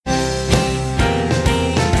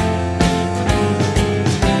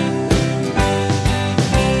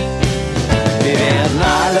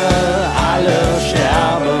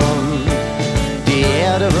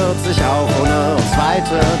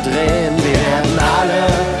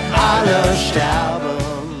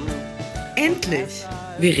Endlich!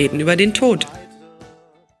 Wir reden über den Tod.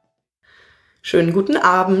 Schönen guten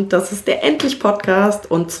Abend, das ist der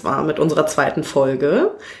Endlich-Podcast und zwar mit unserer zweiten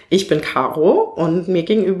Folge. Ich bin Caro und mir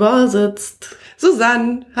gegenüber sitzt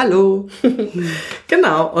Susanne, hallo.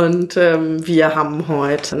 Genau, und wir haben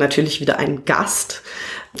heute natürlich wieder einen Gast,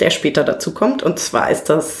 der später dazu kommt. Und zwar ist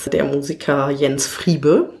das der Musiker Jens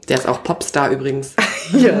Friebe. Der ist auch Popstar übrigens.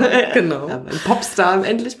 Ja, genau. Wir haben einen Popstar im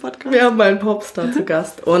Endlich-Podcast. Wir haben einen Popstar zu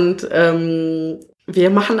Gast. Und wir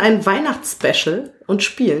machen ein Weihnachts-Special und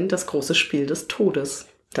spielen das große Spiel des Todes.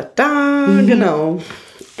 Tada, genau.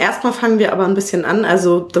 Erstmal fangen wir aber ein bisschen an.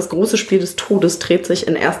 Also das große Spiel des Todes dreht sich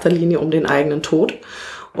in erster Linie um den eigenen Tod.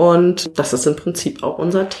 Und das ist im Prinzip auch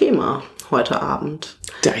unser Thema heute Abend.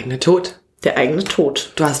 Der eigene Tod. Der eigene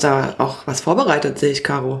Tod. Du hast da auch was vorbereitet, sehe ich,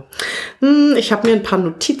 Caro. Ich habe mir ein paar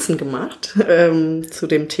Notizen gemacht zu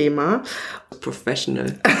dem Thema.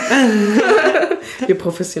 Professional. Wir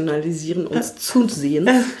professionalisieren uns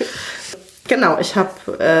zusehends. Genau, ich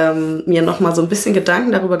habe mir noch mal so ein bisschen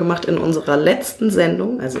Gedanken darüber gemacht in unserer letzten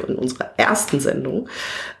Sendung, also in unserer ersten Sendung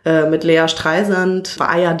mit Lea Streisand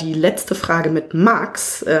war ja die letzte Frage mit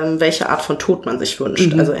Max, welche Art von Tod man sich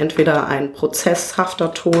wünscht. Also entweder ein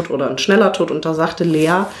prozesshafter Tod oder ein schneller Tod. Und da sagte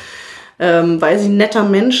Lea, weil sie ein netter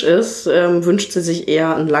Mensch ist, wünscht sie sich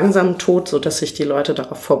eher einen langsamen Tod, sodass sich die Leute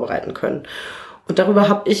darauf vorbereiten können. Und darüber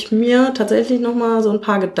habe ich mir tatsächlich noch mal so ein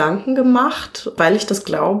paar Gedanken gemacht, weil ich das,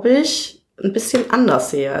 glaube ich, ein bisschen anders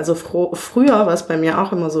sehe. Also früher war es bei mir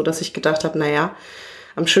auch immer so, dass ich gedacht habe, naja,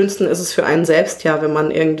 am schönsten ist es für einen selbst ja, wenn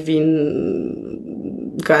man irgendwie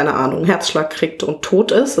keine Ahnung, Herzschlag kriegt und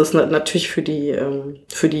tot ist. Das ist natürlich für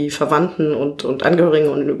die Verwandten und Angehörigen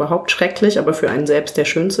und überhaupt schrecklich, aber für einen selbst der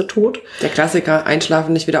schönste Tod. Der Klassiker,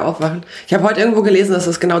 einschlafen, nicht wieder aufwachen. Ich habe heute irgendwo gelesen, dass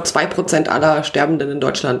es genau 2% aller Sterbenden in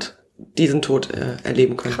Deutschland diesen Tod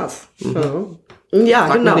erleben können. Krass. Ja,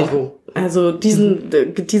 Frag genau. mich nicht wo. Also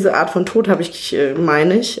diese Art von Tod habe ich,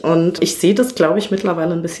 meine ich. Und ich sehe das, glaube ich,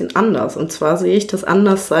 mittlerweile ein bisschen anders. Und zwar sehe ich das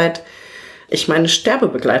anders, seit ich meine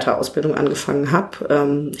Sterbebegleiterausbildung angefangen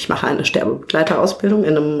habe. Ich mache eine Sterbebegleiterausbildung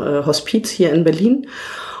in einem Hospiz hier in Berlin.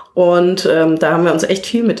 Und da haben wir uns echt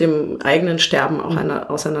viel mit dem eigenen Sterben auch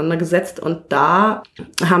auseinandergesetzt. Und da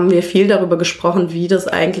haben wir viel darüber gesprochen, wie das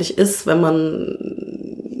eigentlich ist, wenn man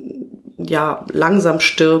ja langsam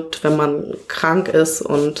stirbt, wenn man krank ist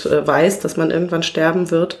und weiß, dass man irgendwann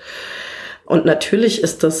sterben wird. Und natürlich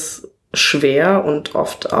ist das schwer und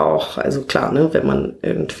oft auch, also klar, ne, wenn man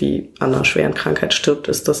irgendwie an einer schweren Krankheit stirbt,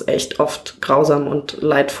 ist das echt oft grausam und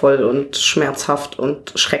leidvoll und schmerzhaft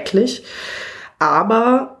und schrecklich.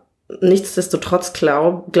 Aber nichtsdestotrotz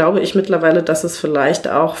glaube ich mittlerweile, dass es vielleicht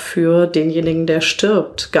auch für denjenigen, der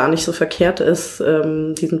stirbt, gar nicht so verkehrt ist,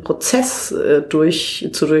 diesen Prozess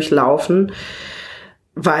zu durchlaufen,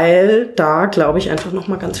 weil da, glaube ich, einfach noch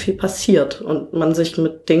mal ganz viel passiert und man sich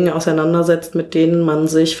mit Dingen auseinandersetzt, mit denen man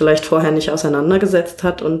sich vielleicht vorher nicht auseinandergesetzt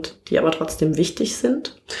hat und die aber trotzdem wichtig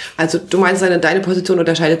sind. Also du meinst, deine Position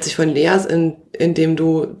unterscheidet sich von Leas, indem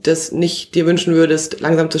du das nicht dir wünschen würdest,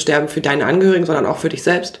 langsam zu sterben für deine Angehörigen, sondern auch für dich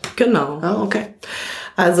selbst? Genau. Ah, okay.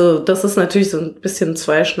 Also das ist natürlich so ein bisschen ein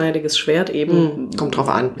zweischneidiges Schwert eben. Kommt drauf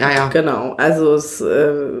an, ja. Genau, also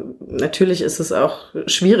natürlich ist es auch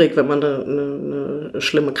schwierig, wenn man eine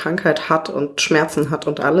schlimme Krankheit hat und Schmerzen hat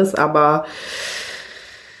und alles, aber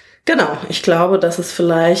genau, ich glaube, dass es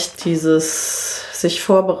vielleicht dieses sich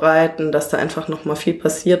vorbereiten, dass da einfach nochmal viel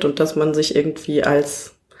passiert und dass man sich irgendwie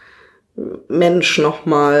als Mensch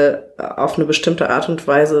nochmal auf eine bestimmte Art und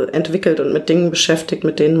Weise entwickelt und mit Dingen beschäftigt,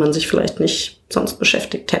 mit denen man sich vielleicht nicht sonst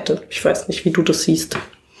beschäftigt hätte. Ich weiß nicht, wie du das siehst.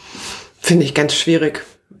 Finde ich ganz schwierig.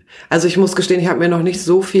 Also ich muss gestehen, ich habe mir noch nicht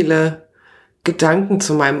so viele Gedanken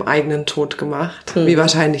zu meinem eigenen Tod gemacht, wie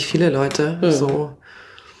wahrscheinlich viele Leute so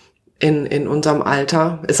in unserem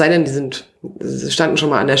Alter. Es sei denn, sie standen schon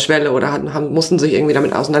mal an der Schwelle oder mussten sich irgendwie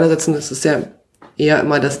damit auseinandersetzen. Das ist ja eher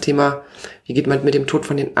immer das Thema, wie geht man mit dem Tod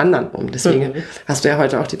von den anderen um? Deswegen hast du ja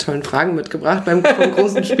heute auch die tollen Fragen mitgebracht vom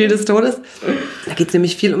großen Spiel des Todes. Da geht es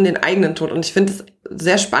nämlich viel um den eigenen Tod und ich finde es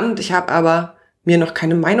sehr spannend. Ich habe aber mir noch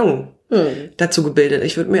keine Meinung dazu gebildet.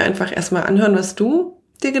 Ich würde mir einfach erstmal anhören, was du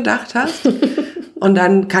dir gedacht hast und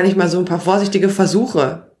dann kann ich mal so ein paar vorsichtige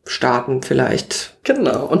Versuche starten vielleicht.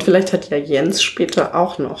 Genau, und vielleicht hat ja Jens später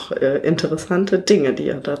auch noch interessante Dinge, die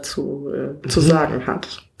er dazu zu sagen hat.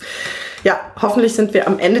 Ja, hoffentlich sind wir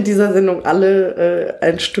am Ende dieser Sendung alle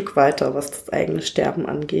ein Stück weiter, was das eigene Sterben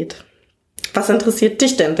angeht. Was interessiert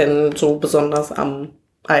dich denn so besonders am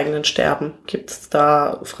eigenen Sterben? Gibt es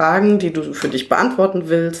da Fragen, die du für dich beantworten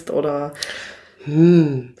willst? Oder?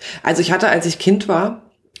 Also ich hatte, als ich Kind war,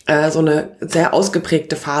 so eine sehr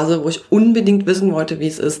ausgeprägte Phase, wo ich unbedingt wissen wollte, wie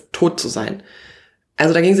es ist, tot zu sein.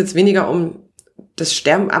 Also da ging es jetzt weniger um das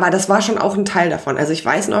Sterben, aber das war schon auch ein Teil davon. Also ich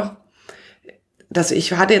weiß noch, dass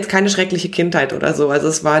ich hatte jetzt keine schreckliche Kindheit oder so. Also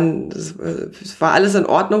es war alles in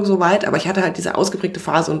Ordnung soweit, aber ich hatte halt diese ausgeprägte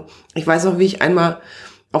Phase und ich weiß noch, wie ich einmal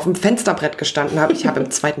auf dem Fensterbrett gestanden habe. Ich habe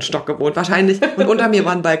im 2. Stock gewohnt wahrscheinlich und unter mir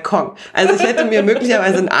war ein Balkon. Also ich hätte mir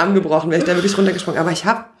möglicherweise einen Arm gebrochen, wäre ich da wirklich runtergesprungen. Aber ich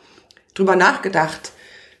habe drüber nachgedacht,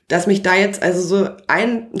 dass mich da jetzt also so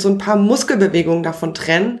ein paar Muskelbewegungen davon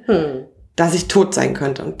trennen, dass ich tot sein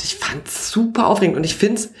könnte. Und ich fand's super aufregend und ich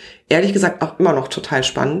find's ehrlich gesagt auch immer noch total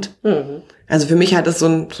spannend. Also für mich hat das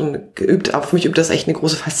auf mich übt das echt eine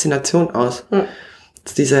große Faszination aus.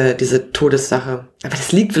 Diese Todessache. Aber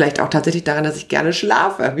das liegt vielleicht auch tatsächlich daran, dass ich gerne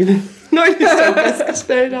schlafe, wie wir neulich schon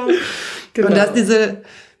festgestellt haben. Genau. Und dass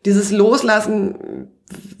dieses Loslassen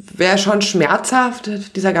wäre schon schmerzhaft,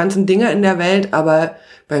 dieser ganzen Dinge in der Welt, aber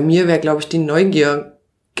bei mir wäre, glaube ich, die Neugier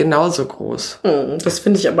genauso groß. Das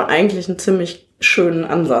finde ich aber eigentlich einen ziemlich schönen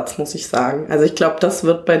Ansatz, muss ich sagen. Also ich glaube, das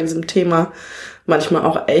wird bei diesem Thema manchmal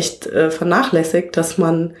auch echt vernachlässigt, dass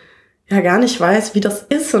man ja gar nicht weiß, wie das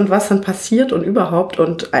ist und was dann passiert und überhaupt.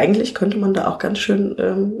 Und eigentlich könnte man da auch ganz schön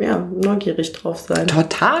neugierig drauf sein.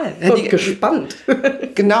 Total. Und gespannt.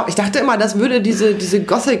 Genau. Ich dachte immer, das würde diese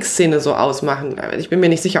Gothic-Szene so ausmachen. Ich bin mir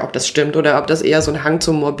nicht sicher, ob das stimmt oder ob das eher so ein Hang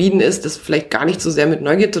zum Morbiden ist, das vielleicht gar nicht so sehr mit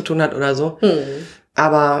Neugier zu tun hat oder so.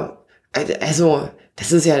 Aber also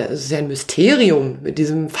das ist ja ein Mysterium mit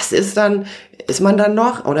diesem, was ist dann, ist man dann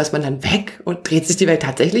noch oder ist man dann weg und dreht sich die Welt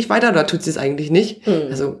tatsächlich weiter oder tut sie es eigentlich nicht?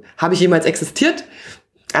 Also habe ich jemals existiert?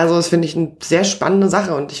 Also das finde ich eine sehr spannende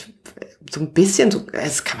Sache und ich so ein bisschen,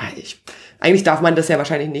 eigentlich darf man das ja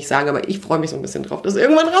wahrscheinlich nicht sagen, aber ich freue mich so ein bisschen drauf, das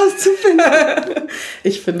irgendwann rauszufinden.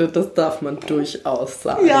 Ich finde, das darf man durchaus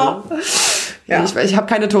sagen. Ja. Ich habe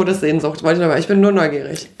keine Todessehnsucht, ich bin nur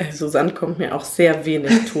neugierig. Susanne kommt mir auch sehr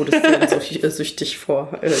wenig todessehnsüchtig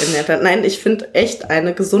vor. Nein, ich finde echt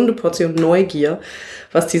eine gesunde Portion Neugier,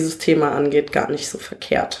 was dieses Thema angeht, gar nicht so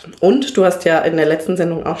verkehrt. Und du hast ja in der letzten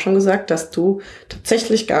Sendung auch schon gesagt, dass du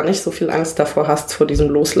tatsächlich gar nicht so viel Angst davor hast, vor diesem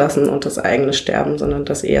Loslassen und das eigene Sterben, sondern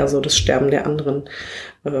dass eher so das Sterben der anderen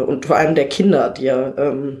und vor allem der Kinder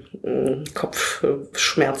dir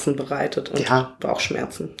Kopfschmerzen bereitet und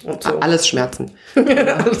Bauchschmerzen und so. Alles Schmerzen.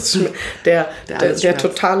 Der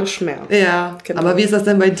totale Schmerz. Ja, genau. Aber wie ist das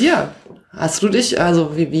denn bei dir? Hast du dich,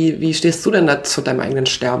 also wie stehst du denn da zu deinem eigenen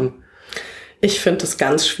Sterben? Ich finde es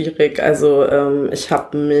ganz schwierig. Also ich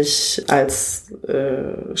habe mich, als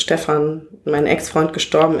Stefan, mein Ex-Freund,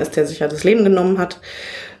 gestorben ist, der sich ja das Leben genommen hat,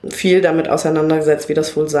 viel damit auseinandergesetzt, wie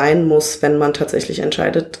das wohl sein muss, wenn man tatsächlich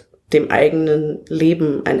entscheidet, dem eigenen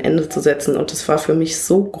Leben ein Ende zu setzen. Und das war für mich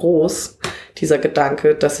so groß, dieser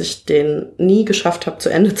Gedanke, dass ich den nie geschafft habe, zu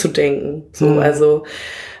Ende zu denken. Also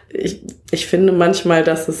ich finde manchmal,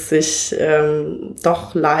 dass es sich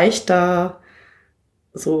doch leichter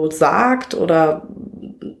so sagt oder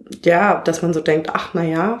dass man so denkt, ach na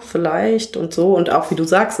ja, vielleicht und so. Und auch wie du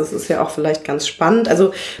sagst, es ist ja auch vielleicht ganz spannend.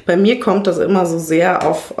 Also bei mir kommt das immer so sehr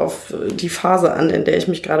auf die Phase an, in der ich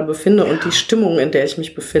mich gerade befinde und die Stimmung, in der ich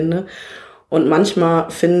mich befinde. Und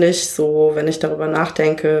manchmal finde ich so, wenn ich darüber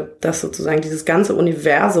nachdenke, dass sozusagen dieses ganze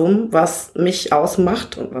Universum, was mich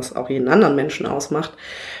ausmacht und was auch jeden anderen Menschen ausmacht,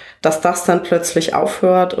 dass das dann plötzlich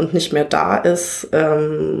aufhört und nicht mehr da ist,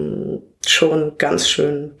 schon ganz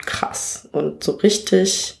schön krass. Und so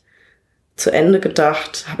richtig zu Ende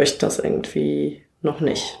gedacht habe ich das irgendwie noch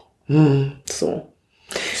nicht. So.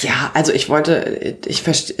 Ja, also ich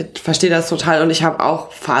verstehe das total und ich habe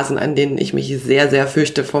auch Phasen, an denen ich mich sehr, sehr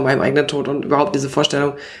fürchte vor meinem eigenen Tod und überhaupt diese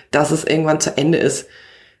Vorstellung, dass es irgendwann zu Ende ist,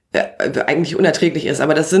 eigentlich unerträglich ist.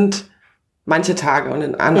 Aber das sind manche Tage und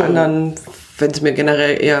in anderen, wenn es mir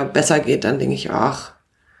generell eher besser geht, dann denke ich, ach,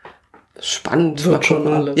 spannend. Wird schon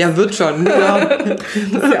alles. Ja, wird schon. Ja.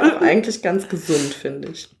 Das ist ja auch eigentlich ganz gesund, finde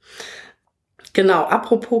ich. Genau,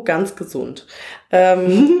 apropos ganz gesund.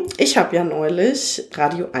 Ich habe ja neulich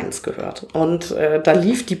Radio 1 gehört und da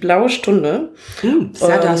lief die blaue Stunde.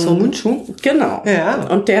 Serdar Somuncu. Genau. Ja.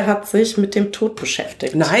 Und der hat sich mit dem Tod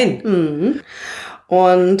beschäftigt. Nein.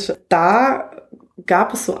 Und da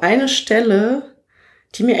gab es so eine Stelle,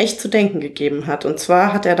 die mir echt zu denken gegeben hat. Und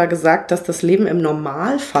zwar hat er da gesagt, dass das Leben im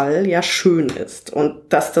Normalfall ja schön ist und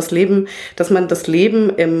dass man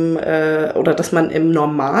im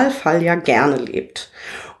Normalfall ja gerne lebt.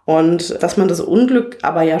 Und dass man das Unglück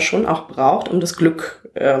aber ja schon auch braucht, um das Glück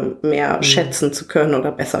mehr schätzen zu können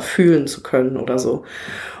oder besser fühlen zu können oder so.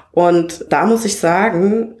 Und da muss ich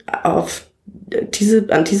sagen, an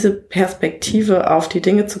diese Perspektive auf die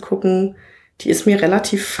Dinge zu gucken, die ist mir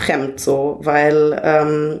relativ fremd so,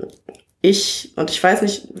 weil und ich weiß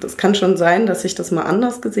nicht, das kann schon sein, dass ich das mal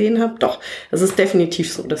anders gesehen habe. Doch, es ist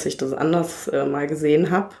definitiv so, dass ich das anders mal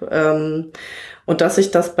gesehen habe. Und dass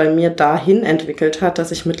sich das bei mir dahin entwickelt hat,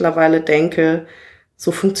 dass ich mittlerweile denke,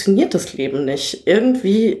 so funktioniert das Leben nicht.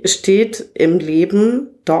 Irgendwie steht im Leben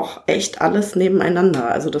doch echt alles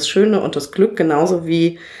nebeneinander. Also das Schöne und das Glück genauso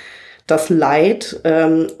wie das Leid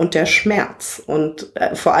und der Schmerz. Und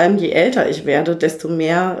vor allem je älter ich werde, desto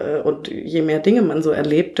mehr und je mehr Dinge man so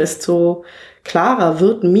erlebt, desto klarer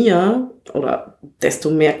wird mir oder desto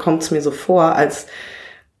mehr kommt es mir so vor, als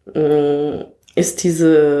ist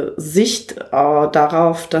diese Sicht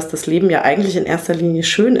darauf, dass das Leben ja eigentlich in erster Linie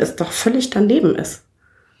schön ist, doch völlig daneben ist.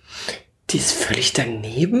 Die ist völlig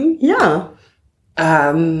daneben? Ja.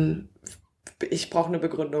 Ich brauche eine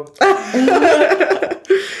Begründung.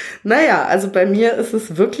 Naja, also bei mir ist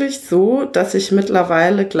es wirklich so, dass ich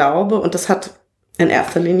mittlerweile glaube, und das hat in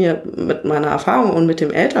erster Linie mit meiner Erfahrung und mit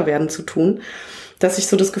dem Älterwerden zu tun, dass ich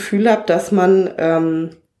so das Gefühl habe, dass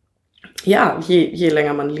man, je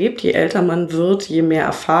länger man lebt, je älter man wird, je mehr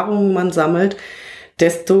Erfahrungen man sammelt,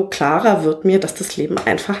 desto klarer wird mir, dass das Leben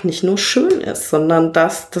einfach nicht nur schön ist, sondern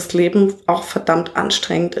dass das Leben auch verdammt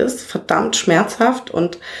anstrengend ist, verdammt schmerzhaft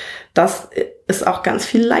und dass es auch ganz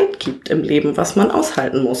viel Leid gibt im Leben, was man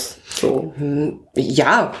aushalten muss. So.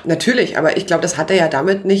 Ja, natürlich, aber ich glaube, das hat er ja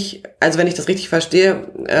damit nicht, also wenn ich das richtig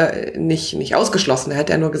verstehe, nicht ausgeschlossen. Er hat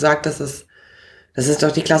ja nur gesagt, das ist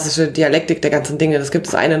doch die klassische Dialektik der ganzen Dinge. Das gibt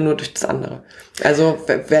das eine nur durch das andere. Also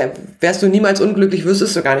wärst du niemals unglücklich,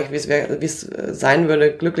 wüsstest du gar nicht, wie es sein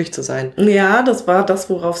würde, glücklich zu sein. Ja, das war das,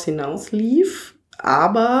 worauf es hinauslief.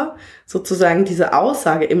 Aber sozusagen diese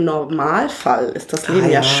Aussage, im Normalfall ist das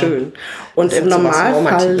Leben ja schön. Und im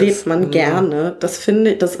Normalfall lebt man gerne. Das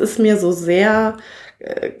ist mir so sehr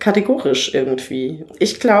kategorisch irgendwie.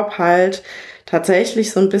 Ich glaube halt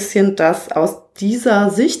tatsächlich so ein bisschen, dass aus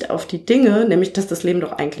dieser Sicht auf die Dinge, nämlich dass das Leben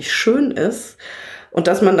doch eigentlich schön ist, und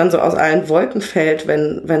dass man dann so aus allen Wolken fällt,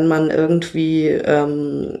 wenn man irgendwie,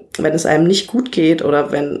 wenn es einem nicht gut geht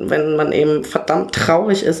oder wenn man eben verdammt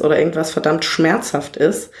traurig ist oder irgendwas verdammt schmerzhaft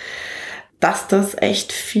ist, dass das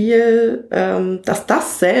echt viel, dass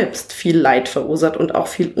das selbst viel Leid verursacht und auch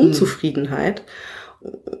viel Unzufriedenheit.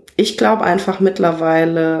 Ich glaube einfach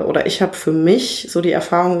mittlerweile, oder ich habe für mich so die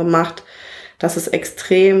Erfahrung gemacht, dass es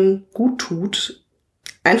extrem gut tut,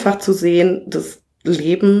 einfach zu sehen, dass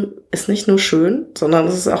Leben ist nicht nur schön, sondern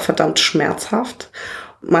es ist auch verdammt schmerzhaft.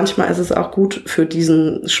 Manchmal ist es auch gut, für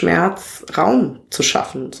diesen Schmerz Raum zu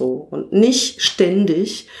schaffen, so. Und nicht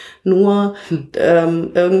ständig nur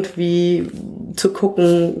irgendwie zu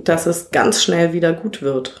gucken, dass es ganz schnell wieder gut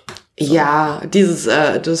wird. So. Ja,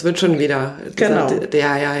 das wird schon wieder. Genau.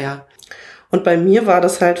 Ja. Und bei mir war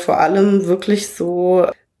das halt vor allem wirklich so,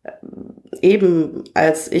 eben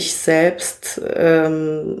als ich selbst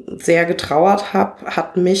sehr getrauert habe,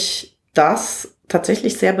 hat mich das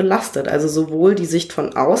tatsächlich sehr belastet. Also sowohl die Sicht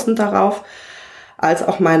von außen darauf, als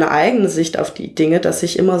auch meine eigene Sicht auf die Dinge, dass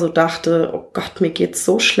ich immer so dachte, oh Gott, mir geht's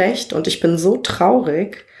so schlecht und ich bin so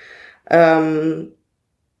traurig.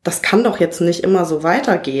 Das kann doch jetzt nicht immer so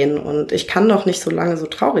weitergehen und ich kann doch nicht so lange so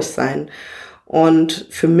traurig sein. Und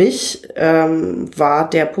für mich war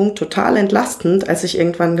der Punkt total entlastend, als ich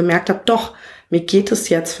irgendwann gemerkt habe, doch, mir geht es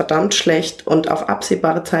jetzt verdammt schlecht und auf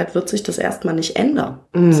absehbare Zeit wird sich das erstmal nicht ändern.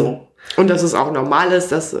 So. Und dass es auch normal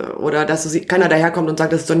ist, dass keiner daherkommt und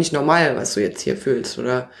sagt, das ist doch nicht normal, was du jetzt hier fühlst.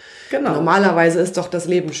 Oder genau. Normalerweise ist doch das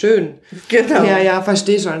Leben schön. Genau. Ja,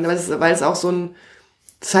 verstehe schon. Weil es auch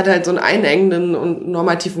es hat halt so einen einengenden und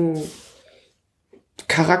normativen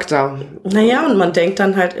Charakter. Naja, und man denkt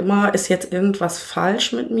dann halt immer, ist jetzt irgendwas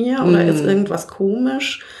falsch mit mir oder ist irgendwas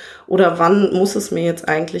komisch? Oder wann muss es mir jetzt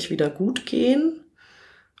eigentlich wieder gut gehen?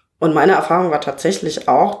 Und meine Erfahrung war tatsächlich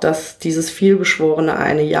auch, dass dieses vielbeschworene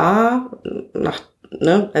eine Jahr,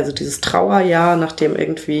 also dieses Trauerjahr, nachdem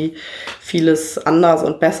irgendwie vieles anders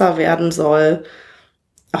und besser werden soll,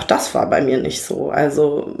 auch das war bei mir nicht so.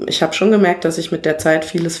 Also ich habe schon gemerkt, dass sich mit der Zeit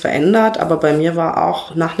vieles verändert, aber bei mir war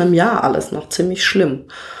auch nach einem Jahr alles noch ziemlich schlimm.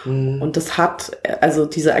 Und das also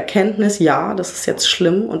diese Erkenntnis, ja, das ist jetzt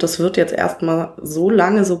schlimm und das wird jetzt erstmal so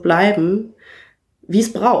lange so bleiben, wie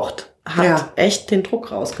es braucht, hat echt den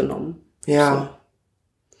Druck rausgenommen. Ja. So.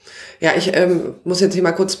 Ja, ich muss jetzt hier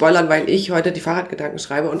mal kurz spoilern, weil ich heute die Fahrradgedanken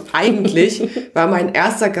schreibe und eigentlich war mein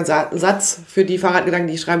erster Satz für die Fahrradgedanken,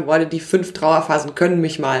 die ich schreiben wollte, die 5 Trauerphasen können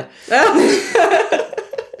mich mal.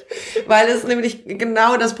 Weil es nämlich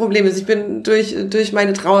genau das Problem ist. Ich bin durch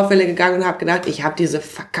meine Trauerfälle gegangen und habe gedacht, ich habe diese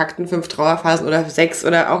verkackten 5 Trauerphasen oder 6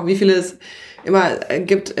 oder auch wie viele es immer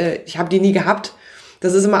gibt. Ich habe die nie gehabt.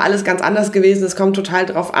 Das ist immer alles ganz anders gewesen. Es kommt total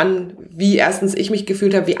drauf an, wie erstens ich mich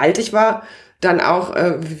gefühlt habe, wie alt ich war. dann auch,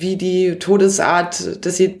 wie die Todesart,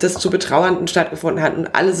 dass sie das zu Betrauernden stattgefunden hat.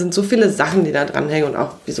 Und alle sind so viele Sachen, die da dranhängen und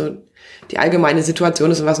auch wie so die allgemeine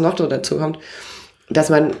Situation ist und was noch so dazu kommt, dass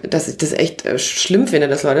ich das echt schlimm finde,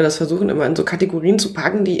 dass Leute das versuchen, immer in so Kategorien zu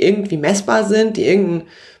packen, die irgendwie messbar sind, die irgendeine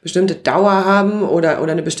bestimmte Dauer haben oder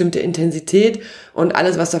eine bestimmte Intensität und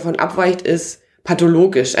alles, was davon abweicht, ist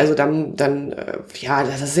pathologisch. Also dann, ja,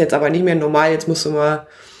 das ist jetzt aber nicht mehr normal, jetzt musst du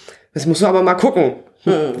aber mal gucken.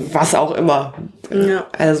 Was auch immer. Ja.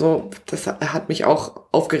 Also, das hat mich auch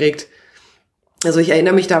aufgeregt. Also, ich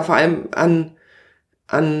erinnere mich da vor allem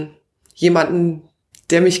an jemanden,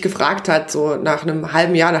 der mich gefragt hat, so nach einem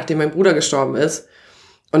halben Jahr, nachdem mein Bruder gestorben ist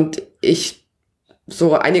und ich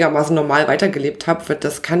so einigermaßen normal weitergelebt habe.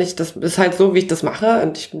 Das ist halt so, wie ich das mache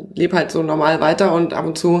und ich lebe halt so normal weiter und ab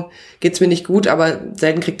und zu geht's mir nicht gut, aber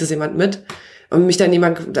selten kriegt es jemand mit. Und mich dann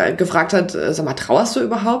jemand gefragt hat, sag mal, trauerst du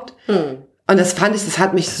überhaupt? Und das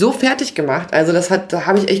hat mich so fertig gemacht. Also da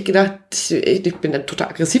habe ich echt gedacht, ich bin dann total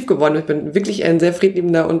aggressiv geworden. Ich bin wirklich ein sehr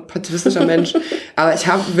friedliebender und pazifistischer Mensch. Aber ich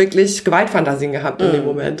habe wirklich Gewaltfantasien gehabt in dem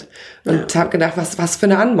Moment. Und habe gedacht, was für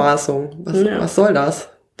eine Anmaßung. Was soll das?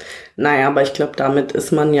 Naja, aber ich glaube, damit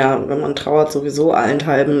ist man ja, wenn man trauert, sowieso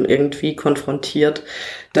allenthalben irgendwie konfrontiert.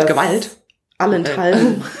 Mit Gewalt?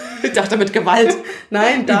 Allenthalben. Ich dachte mit Gewalt.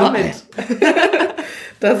 Nein, damit.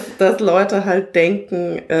 dass Leute halt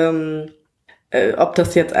denken, ob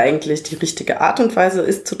das jetzt eigentlich die richtige Art und Weise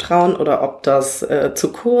ist zu trauen oder ob das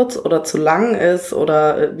zu kurz oder zu lang ist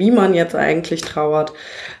oder wie man jetzt eigentlich trauert,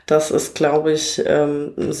 das ist, glaube ich,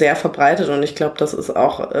 sehr verbreitet und ich glaube, das ist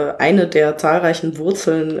auch eine der zahlreichen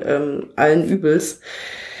Wurzeln allen Übels,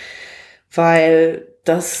 weil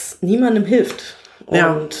das niemandem hilft.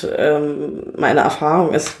 Und meine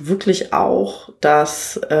Erfahrung ist wirklich auch,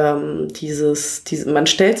 dass man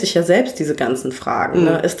stellt sich ja selbst diese ganzen Fragen.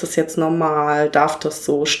 Ne? Ist das jetzt normal? Darf das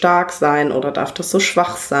so stark sein oder darf das so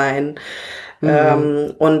schwach sein?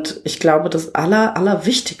 Und ich glaube, das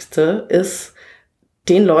Allerwichtigste ist,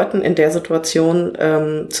 den Leuten in der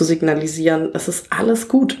Situation zu signalisieren, es ist alles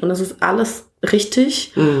gut und es ist alles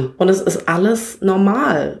richtig und es ist alles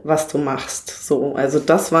normal, was du machst. So, also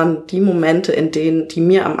das waren die Momente, die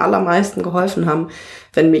mir am allermeisten geholfen haben,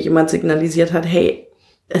 wenn mir jemand signalisiert hat, hey,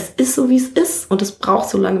 es ist so, wie es ist und es braucht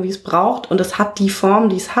so lange, wie es braucht und es hat die Form,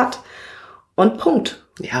 die es hat und Punkt.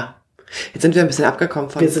 Ja. Jetzt sind wir ein bisschen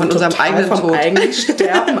abgekommen von unserem eigenen Tod. Vom eigenen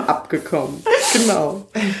Sterben abgekommen. Genau.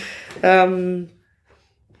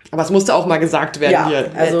 Aber es musste auch mal gesagt werden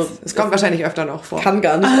hier. Also es kommt wahrscheinlich öfter noch vor. Kann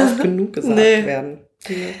gar nicht oft genug gesagt werden.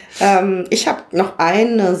 Ich habe noch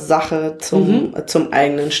eine Sache zum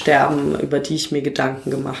eigenen Sterben, über die ich mir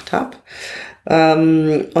Gedanken gemacht habe.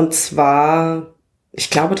 Und zwar, ich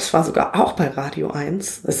glaube, das war sogar auch bei Radio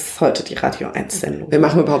 1. Es ist heute die Radio 1-Sendung. Wir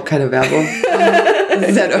machen überhaupt keine Werbung. Das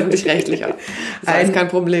ist ja ein öffentlich-rechtlicher. Das ist kein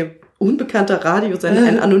Problem. Unbekannter Radiosender,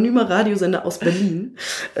 ein anonymer Radiosender aus Berlin.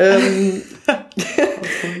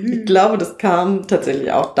 Ich glaube, das kam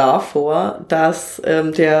tatsächlich auch davor, dass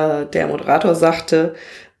der Moderator sagte,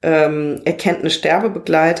 er kennt eine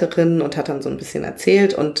Sterbebegleiterin und hat dann so ein bisschen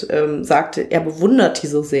erzählt und sagte, er bewundert die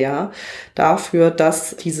so sehr dafür,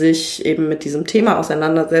 dass die sich eben mit diesem Thema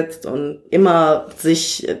auseinandersetzt und immer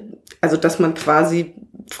dass man quasi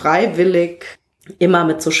freiwillig immer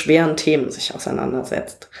mit so schweren Themen sich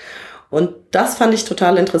auseinandersetzt. Und das fand ich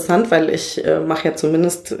total interessant, weil ich mache ja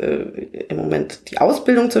zumindest im Moment die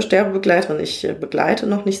Ausbildung zur Sterbebegleiterin. Ich begleite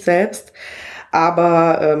noch nicht selbst.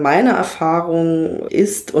 Aber meine Erfahrung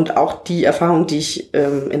ist und auch die Erfahrung, die ich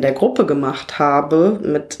in der Gruppe gemacht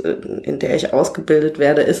habe, in der ich ausgebildet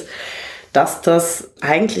werde, ist, dass das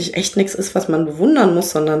eigentlich echt nichts ist, was man bewundern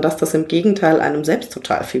muss, sondern dass das im Gegenteil einem selbst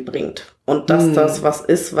total viel bringt. Und dass das was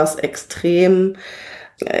ist, was extrem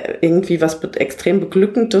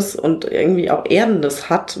beglückendes und irgendwie auch erdendes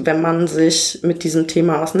hat, wenn man sich mit diesem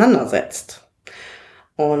Thema auseinandersetzt.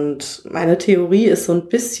 Und meine Theorie ist so ein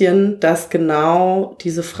bisschen, dass genau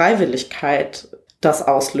diese Freiwilligkeit das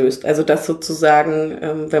auslöst. Also dass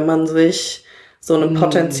sozusagen, wenn man sich so einem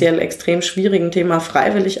potenziell extrem schwierigen Thema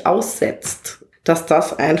freiwillig aussetzt, dass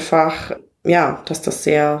das einfach, dass das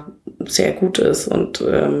sehr, sehr gut ist und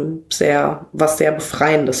was sehr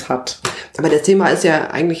Befreiendes hat. Aber das Thema ist ja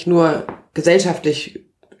eigentlich nur gesellschaftlich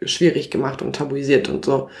schwierig gemacht und tabuisiert und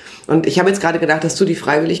so. Und ich habe jetzt gerade gedacht, dass du die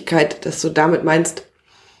Freiwilligkeit, dass du damit meinst,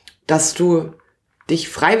 dass du dich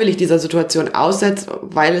freiwillig dieser Situation aussetzt,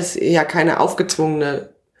 weil es ja keine aufgezwungene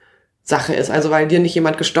Sache ist. Also weil dir nicht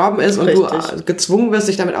jemand gestorben ist und du gezwungen wirst,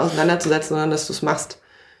 dich damit auseinanderzusetzen, sondern dass du es machst,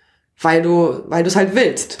 weil du es halt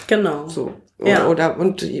willst. Genau. So.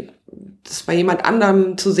 Und das bei jemand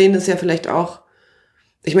anderem zu sehen, ist ja vielleicht auch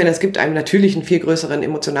ich meine, es gibt einem natürlich einen viel größeren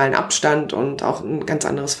emotionalen Abstand und auch ein ganz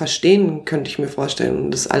anderes Verstehen, könnte ich mir vorstellen,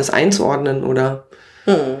 um das alles einzuordnen oder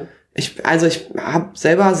ich habe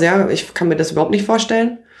selber ich kann mir das überhaupt nicht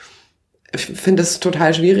vorstellen. Ich finde es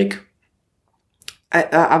total schwierig,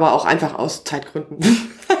 aber auch einfach aus Zeitgründen.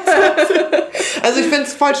 Also ich finde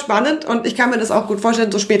es voll spannend und ich kann mir das auch gut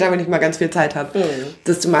vorstellen, so später, wenn ich mal ganz viel Zeit habe,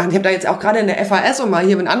 das zu machen. Ich habe da jetzt auch gerade in der FAS, um mal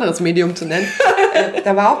hier ein anderes Medium zu nennen,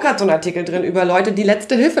 da war auch gerade so ein Artikel drin über Leute, die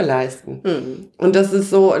letzte Hilfe leisten. Und das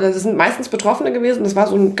sind meistens Betroffene gewesen. Das war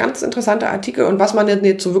so ein ganz interessanter Artikel und was man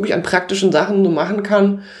jetzt so wirklich an praktischen Sachen so machen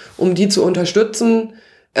kann, um die zu unterstützen,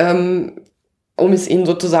 um es ihnen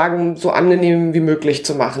sozusagen so angenehm wie möglich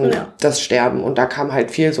zu machen, das Sterben. Und da kam halt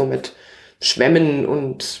viel so mit Schwämmen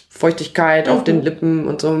und Feuchtigkeit auf den Lippen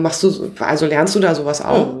und so. Lernst du da sowas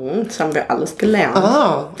auch? Das haben wir alles gelernt.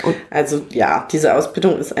 Also ja, diese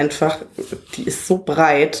Ausbildung ist einfach, die ist so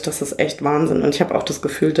breit, das ist echt Wahnsinn. Und ich habe auch das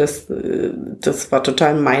Gefühl, dass das war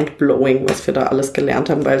total mindblowing, was wir da alles gelernt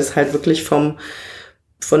haben, weil das halt wirklich von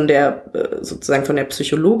der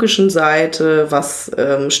psychologischen Seite, was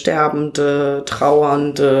Sterbende,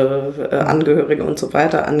 Trauernde, Angehörige und so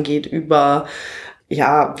weiter angeht, über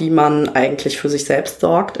wie man eigentlich für sich selbst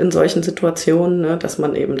sorgt in solchen Situationen, ne? Dass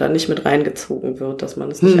man eben da nicht mit reingezogen wird, dass man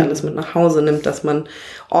es nicht alles mit nach Hause nimmt, dass man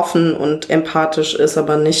offen und empathisch ist,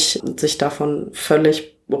 aber nicht sich davon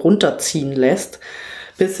völlig runterziehen lässt.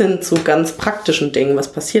 Bis hin zu ganz praktischen Dingen.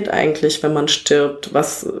 Was passiert eigentlich, wenn man stirbt?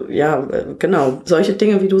 Solche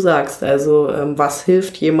Dinge, wie du sagst. Also, was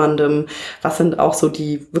hilft jemandem? Was sind auch so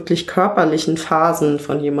die wirklich körperlichen Phasen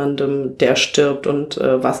von jemandem, der stirbt? Und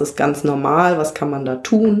was ist ganz normal? Was kann man da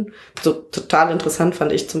tun? So total interessant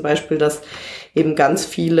fand ich zum Beispiel, dass eben ganz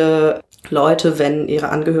viele Leute, wenn ihre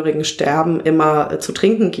Angehörigen sterben, immer zu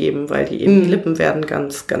trinken geben, weil die Lippen werden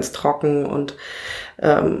ganz, ganz trocken und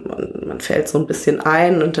man fällt so ein bisschen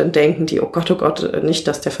ein und dann denken die, oh Gott, nicht,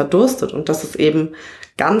 dass der verdurstet. Und dass es eben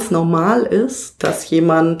ganz normal ist, dass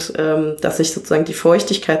dass sich sozusagen die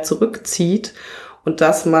Feuchtigkeit zurückzieht und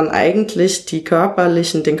dass man eigentlich den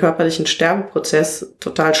körperlichen Sterbeprozess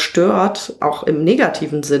total stört, auch im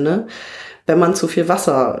negativen Sinne, wenn man zu viel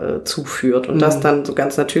Wasser zuführt und dass dann so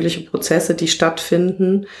ganz natürliche Prozesse, die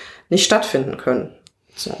stattfinden, nicht stattfinden können.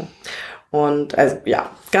 So. Und also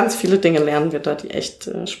ganz viele Dinge lernen wir da, die echt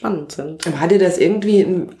spannend sind. Aber hat dir das irgendwie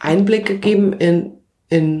einen Einblick gegeben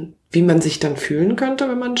in wie man sich dann fühlen könnte,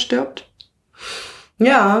 wenn man stirbt?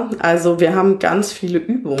 Ja, also wir haben ganz viele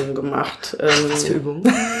Übungen gemacht. Was für Übungen?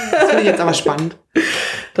 Das finde ich jetzt aber spannend.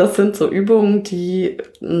 Das sind so Übungen, die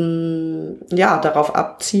darauf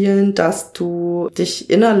abzielen, dass du dich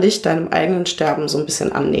innerlich deinem eigenen Sterben so ein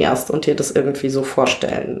bisschen annäherst und dir das irgendwie so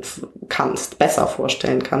besser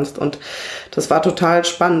vorstellen kannst. Und das war total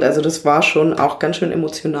spannend. Also das war schon auch ganz schön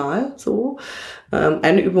emotional so.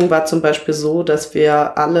 Eine Übung war zum Beispiel so, dass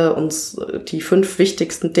wir alle uns die 5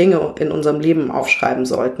 wichtigsten Dinge in unserem Leben aufschreiben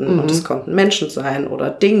sollten. Und es konnten Menschen sein oder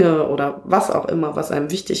Dinge oder was auch immer, was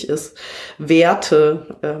einem wichtig ist. Werte,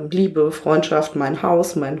 Liebe, Freundschaft, mein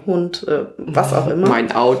Haus, mein Hund, was auch immer.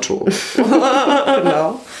 Mein Auto.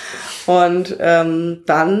 Genau. Und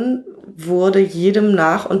dann wurde jedem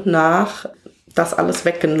nach und nach das alles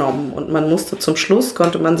weggenommen. Und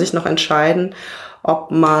konnte man sich noch entscheiden,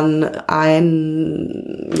 ob man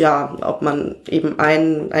eines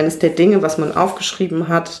der Dinge, was man aufgeschrieben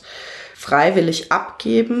hat, freiwillig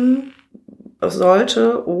abgeben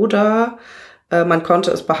sollte oder man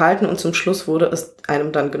konnte es behalten und zum Schluss wurde es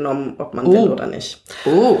einem dann genommen, ob man will oder nicht.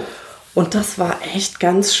 Und das war echt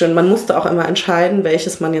ganz schön. Man musste auch immer entscheiden,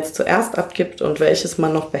 welches man jetzt zuerst abgibt und welches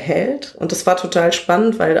man noch behält. Und das war total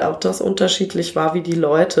spannend, weil auch das unterschiedlich war, wie die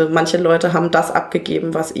Leute. Manche Leute haben das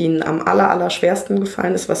abgegeben, was ihnen am allerschwersten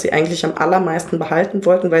gefallen ist, was sie eigentlich am allermeisten behalten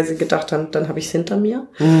wollten, weil sie gedacht haben, dann habe ich es hinter mir.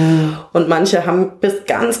 Und manche haben bis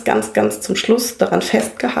ganz, ganz, ganz zum Schluss daran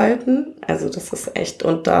festgehalten. Also das ist echt,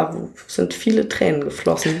 und da sind viele Tränen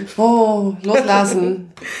geflossen. Oh,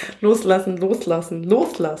 loslassen. Loslassen.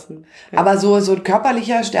 Ja. Aber so ein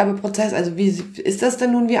körperlicher Sterbeprozess, also wie ist das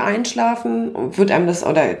denn nun wie Einschlafen? Wird einem das,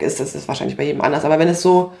 oder ist das wahrscheinlich bei jedem anders, aber wenn es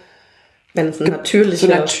ein natürlicher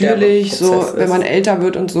natürlich, so, wenn man älter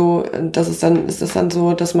wird und so, ist das dann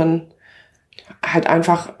so, dass man halt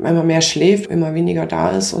einfach immer mehr schläft, immer weniger da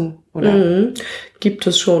ist oder? Gibt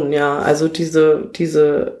es schon, ja. Also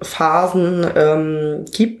diese Phasen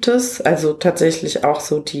gibt es. Also tatsächlich auch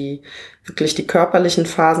so die körperlichen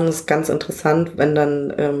Phasen ist ganz interessant, wenn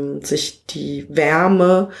dann sich die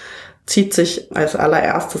Wärme zieht sich als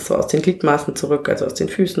allererstes so aus den Gliedmaßen zurück, also aus den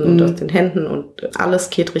Füßen und aus den Händen und alles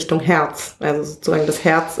geht Richtung Herz. Also sozusagen das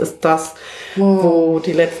Herz ist das, wo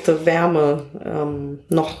die letzte Wärme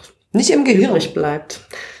noch Nicht im Gehirn? Übrig bleibt.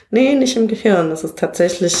 Nee, nicht im Gehirn. Das ist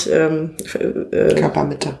tatsächlich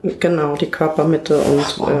Körpermitte. Genau, die Körpermitte.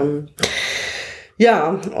 Und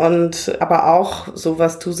und aber auch so,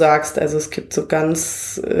 was du sagst, also es gibt so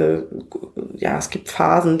ganz, es gibt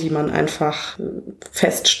Phasen, die man einfach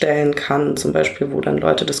feststellen kann, zum Beispiel, wo dann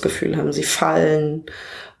Leute das Gefühl haben, sie fallen.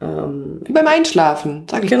 Wie beim Einschlafen,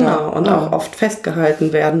 sag ich Genau, und auch oft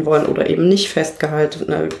festgehalten werden wollen oder eben nicht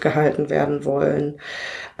gehalten werden wollen.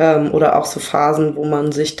 Oder auch so Phasen, wo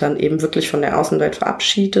man sich dann eben wirklich von der Außenwelt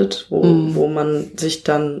verabschiedet, wo man sich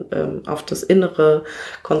dann auf das Innere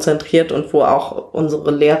konzentriert und wo auch unsere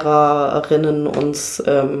Lehrerinnen uns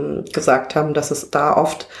gesagt haben, dass es da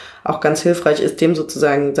oft auch ganz hilfreich ist, dem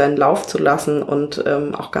sozusagen seinen Lauf zu lassen und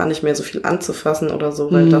auch gar nicht mehr so viel anzufassen oder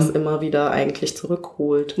so, weil das immer wieder eigentlich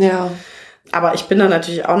zurückholt. Ja. Aber ich bin da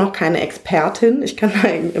natürlich auch noch keine Expertin. Ich kann da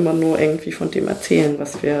immer nur irgendwie von dem erzählen,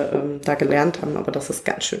 was wir da gelernt haben. Aber das ist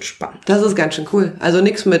ganz schön spannend. Das ist ganz schön cool. Also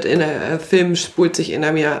nichts mit Film spult sich in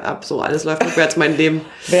mir ab. So, alles läuft rückwärts mein Leben.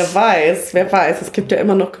 Wer weiß. Es gibt ja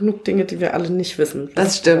immer noch genug Dinge, die wir alle nicht wissen.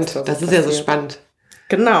 Das stimmt. Das ist ja so spannend.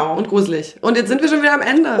 Genau. Und gruselig. Und jetzt sind wir schon wieder am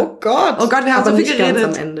Ende. Oh Gott, wir haben so viel geredet.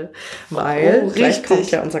 Ganz am Ende. Weil gleich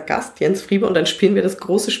kommt ja unser Gast, Jens Friebe, und dann spielen wir das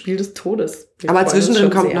große Spiel des Todes. Aber zwischendrin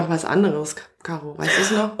kommt noch was anderes, Caro. Weißt du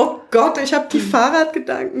es noch? Oh Gott, ich habe die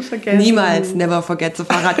Fahrradgedanken vergessen. Niemals. Never forget the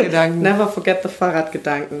Fahrradgedanken. Never forget the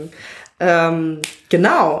Fahrradgedanken.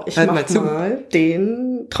 Genau. Ich mach mal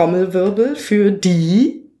den Trommelwirbel für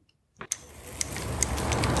die...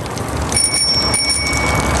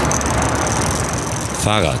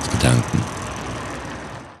 Fahrradgedanken.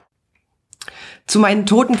 Zu meinen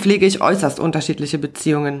Toten pflege ich äußerst unterschiedliche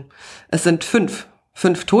Beziehungen. Es sind 5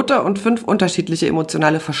 Tote und 5 unterschiedliche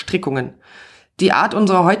emotionale Verstrickungen. Die Art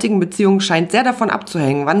unserer heutigen Beziehung scheint sehr davon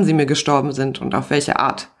abzuhängen, wann sie mir gestorben sind und auf welche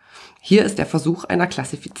Art. Hier ist der Versuch einer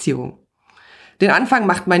Klassifizierung. Den Anfang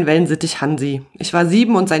macht mein Wellensittich Hansi. Ich war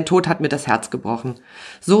 7 und sein Tod hat mir das Herz gebrochen.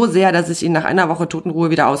 So sehr, dass ich ihn nach einer Woche Totenruhe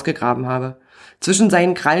wieder ausgegraben habe. Zwischen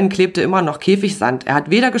seinen Krallen klebte immer noch Käfigsand. Er hat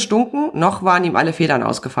weder gestunken, noch waren ihm alle Federn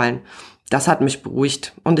ausgefallen. Das hat mich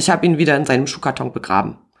beruhigt und ich habe ihn wieder in seinem Schuhkarton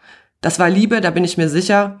begraben. Das war Liebe, da bin ich mir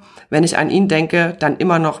sicher. Wenn ich an ihn denke, dann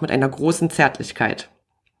immer noch mit einer großen Zärtlichkeit.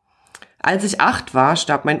 Als ich 8 war,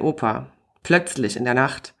 starb mein Opa. Plötzlich in der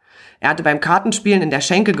Nacht. Er hatte beim Kartenspielen in der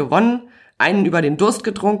Schenke gewonnen, einen über den Durst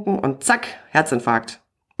getrunken und zack, Herzinfarkt.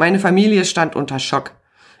 Meine Familie stand unter Schock.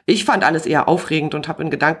 Ich fand alles eher aufregend und habe in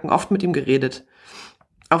Gedanken oft mit ihm geredet.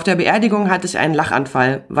 Auf der Beerdigung hatte ich einen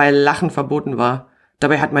Lachanfall, weil Lachen verboten war.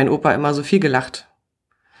 Dabei hat mein Opa immer so viel gelacht.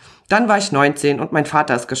 Dann war ich 19 und mein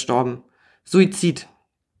Vater ist gestorben. Suizid.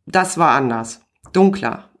 Das war anders.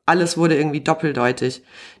 Dunkler. Alles wurde irgendwie doppeldeutig.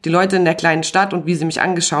 Die Leute in der kleinen Stadt und wie sie mich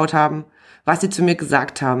angeschaut haben, was sie zu mir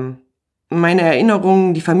gesagt haben. Meine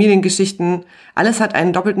Erinnerungen, die Familiengeschichten, alles hat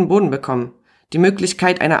einen doppelten Boden bekommen. Die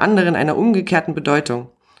Möglichkeit einer anderen, einer umgekehrten Bedeutung.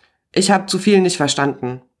 Ich habe zu viel nicht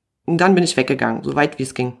verstanden. Und dann bin ich weggegangen, so weit wie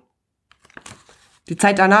es ging. Die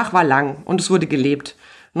Zeit danach war lang und es wurde gelebt.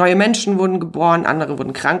 Neue Menschen wurden geboren, andere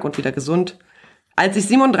wurden krank und wieder gesund. Als ich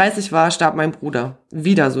 37 war, starb mein Bruder.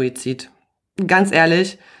 Wieder Suizid. Ganz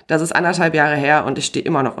ehrlich, das ist 1,5 Jahre her und ich stehe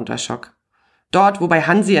immer noch unter Schock. Dort, wo bei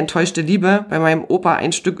Hansi enttäuschte Liebe, bei meinem Opa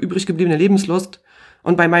ein Stück übrig gebliebene Lebenslust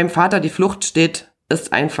und bei meinem Vater die Flucht steht,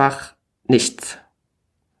 ist einfach nichts.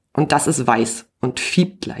 Und das ist weiß und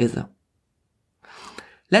fiebt leise.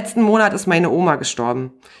 Letzten Monat ist meine Oma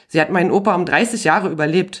gestorben. Sie hat meinen Opa um 30 Jahre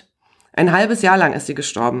überlebt. Ein halbes Jahr lang ist sie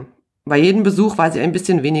gestorben. Bei jedem Besuch war sie ein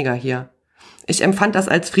bisschen weniger hier. Ich empfand das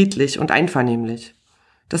als friedlich und einvernehmlich.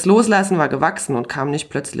 Das Loslassen war gewachsen und kam nicht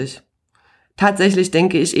plötzlich. Tatsächlich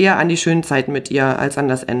denke ich eher an die schönen Zeiten mit ihr als an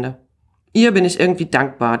das Ende. Ihr bin ich irgendwie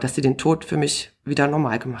dankbar, dass sie den Tod für mich wieder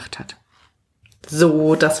normal gemacht hat.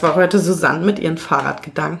 So, das war heute Susanne mit ihren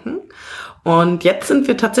Fahrradgedanken. Und jetzt sind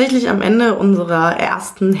wir tatsächlich am Ende unserer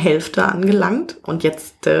ersten Hälfte angelangt. Und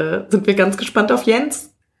jetzt sind wir ganz gespannt auf Jens.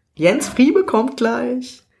 Jens Friebe kommt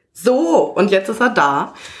gleich. So, und jetzt ist er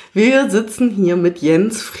da. Wir sitzen hier mit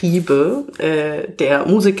Jens Friebe, der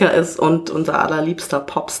Musiker ist und unser allerliebster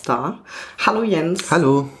Popstar. Hallo Jens.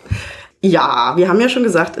 Hallo. Ja, wir haben ja schon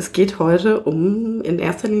gesagt, es geht heute in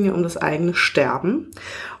erster Linie um das eigene Sterben.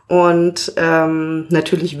 Und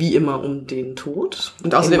natürlich wie immer um den Tod.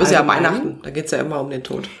 Und außerdem ist ja Weihnachten, da geht's ja immer um den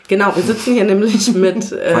Tod. Genau, wir sitzen hier nämlich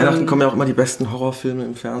mit... Weihnachten kommen ja auch immer die besten Horrorfilme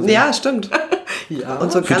im Fernsehen. Ja, stimmt. Ja.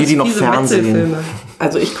 Und so für die noch Fernsehen.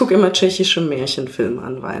 Also ich gucke immer tschechische Märchenfilme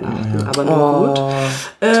an Weihnachten, aber nur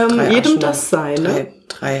gut. Jedem das seine.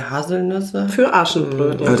 Drei Haselnüsse. Für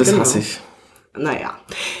Aschenbrödel. Das hasse ich. Naja,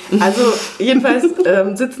 also jedenfalls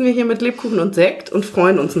sitzen wir hier mit Lebkuchen und Sekt und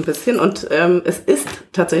freuen uns ein bisschen. Und es ist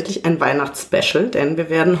tatsächlich ein Weihnachts-Special, denn wir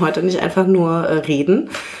werden heute nicht einfach nur reden,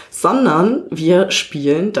 sondern wir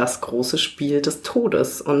spielen das große Spiel des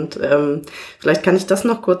Todes. Und vielleicht kann ich das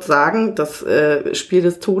noch kurz sagen. Das Spiel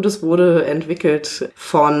des Todes wurde entwickelt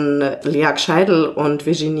von Lea Scheidel und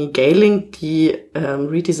Virginie Gehling, die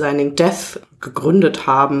Redesigning Death gegründet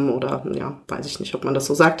haben oder ja, weiß ich nicht, ob man das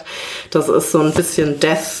so sagt. Das ist so ein bisschen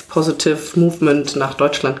Death Positive Movement nach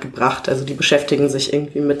Deutschland gebracht. Also die beschäftigen sich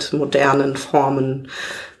irgendwie mit modernen Formen,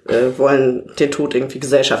 wollen den Tod irgendwie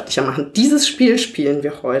gesellschaftlicher machen. Dieses Spiel spielen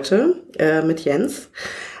wir heute mit Jens.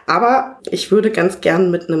 Aber ich würde ganz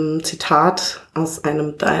gern mit einem Zitat aus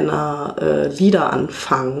einem deiner Lieder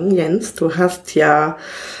anfangen. Jens, du hast ja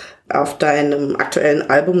auf deinem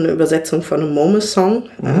aktuellen Album eine Übersetzung von einem Momo-Song.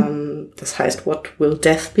 Das heißt, What Will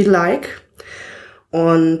Death Be Like?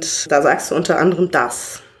 Und da sagst du unter anderem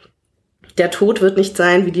das. Der Tod wird nicht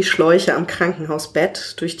sein, wie die Schläuche am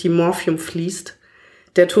Krankenhausbett, durch die Morphium fließt.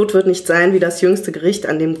 Der Tod wird nicht sein, wie das jüngste Gericht,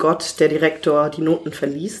 an dem Gott, der Direktor, die Noten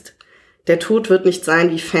verliest. Der Tod wird nicht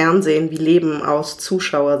sein, wie Fernsehen, wie Leben aus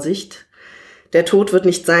Zuschauersicht. Der Tod wird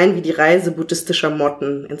nicht sein, wie die Reise buddhistischer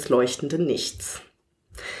Motten ins leuchtende Nichts.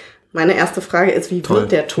 Meine erste Frage ist, wie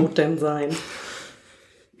wird der Tod denn sein?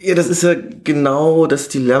 Ja, das ist ja genau das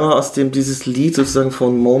Dilemma, aus dem dieses Lied sozusagen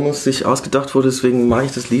von Momus sich ausgedacht wurde. Deswegen mag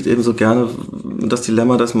ich das Lied eben so gerne. Das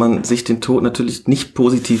Dilemma, dass man sich den Tod natürlich nicht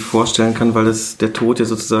positiv vorstellen kann, weil der Tod ja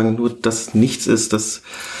sozusagen nur das Nichts ist,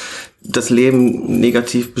 das Leben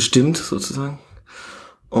negativ bestimmt sozusagen.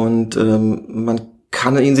 Und man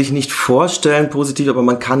kann ihn sich nicht vorstellen positiv, aber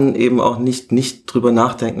man kann eben auch nicht drüber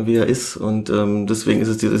nachdenken, wie er ist. Und deswegen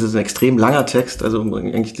ist es ein extrem langer Text, also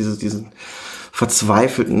eigentlich diesen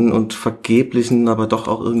verzweifelten und vergeblichen, aber doch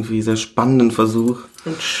auch irgendwie sehr spannenden Versuch.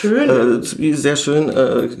 Und schön. Sehr schön,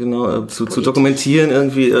 zu dokumentieren,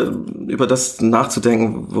 irgendwie über das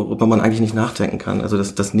nachzudenken, worüber man eigentlich nicht nachdenken kann. Also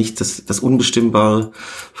das Unbestimmbare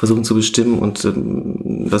versuchen zu bestimmen und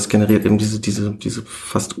das generiert eben diese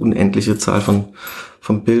fast unendliche Zahl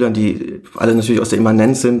von Bildern, die alle natürlich aus der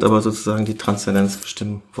Immanenz sind, aber sozusagen die Transzendenz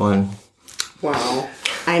bestimmen wollen. Wow.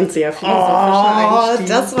 Ein sehr philosophischer Einstieg.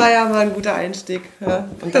 Das war ja mal ein guter Einstieg. Ja?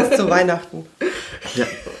 Und das zu Weihnachten. Ja.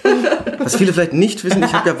 Was viele vielleicht nicht wissen,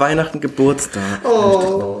 ich habe ja Weihnachten Geburtstag.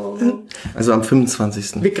 Oh. Also am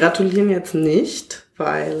 25. Wir gratulieren jetzt nicht,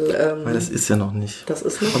 weil das ist ja noch nicht. Das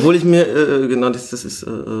ist noch obwohl ich mir,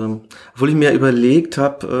 obwohl ich mir überlegt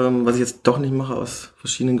habe, was ich jetzt doch nicht mache aus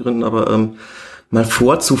verschiedenen Gründen, aber mal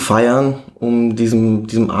vorzufeiern, um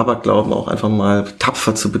diesem Aberglauben auch einfach mal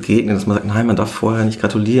tapfer zu begegnen, dass man sagt, nein, man darf vorher nicht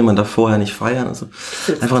gratulieren, man darf vorher nicht feiern, also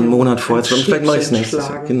einfach einen Monat vorher, vielleicht mache ich es nächstes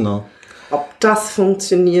Jahr, genau. Ob das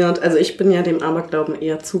funktioniert, also ich bin ja dem Aberglauben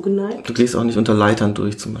eher zugeneigt. Du gehst auch nicht unter Leitern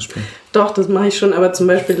durch zum Beispiel. Doch, das mache ich schon, aber zum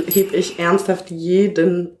Beispiel hebe ich ernsthaft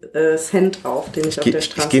jeden Cent auf, den ich auf der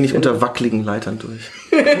Straße Ich gehe nicht finde. unter wackeligen Leitern durch.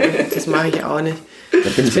 Das mache ich auch nicht. Da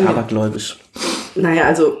bin ich abergläubisch. Naja,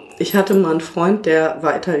 also ich hatte mal einen Freund, der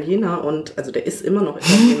war Italiener und, also der ist immer noch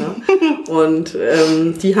Italiener und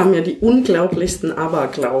die haben ja die unglaublichsten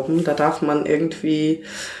Aberglauben. Da darf man irgendwie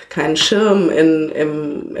keinen Schirm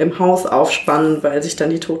im Haus aufspannen, weil sich dann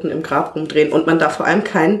die Toten im Grab rumdrehen und man darf vor allem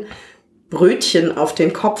kein Brötchen auf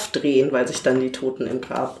den Kopf drehen, weil sich dann die Toten im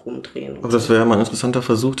Grab rumdrehen. Aber das wäre ja mal ein interessanter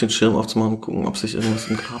Versuch, den Schirm aufzumachen und gucken, ob sich irgendwas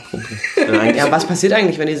im Grab rumdreht. Ja, was passiert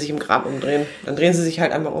eigentlich, wenn die sich im Grab umdrehen? Dann drehen sie sich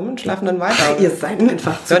halt einmal um und schlafen dann weiter. Ihr seid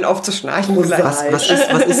einfach hören auf zu schnarchen.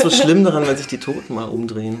 Was ist so schlimm daran, wenn sich die Toten mal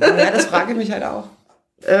umdrehen? Ja, das frage ich mich halt auch.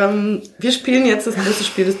 Wir spielen jetzt das große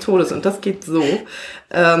Spiel des Todes und das geht so.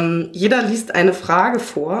 Jeder liest eine Frage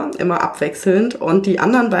vor, immer abwechselnd und die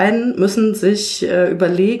anderen beiden müssen sich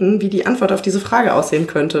überlegen, wie die Antwort auf diese Frage aussehen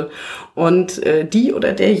könnte. Und die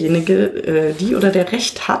oder derjenige, die oder der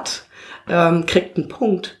Recht hat, kriegt einen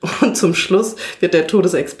Punkt. Und zum Schluss wird der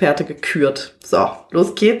Todesexperte gekürt. So,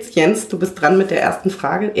 los geht's. Jens, du bist dran mit der ersten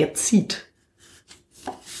Frage. Er zieht.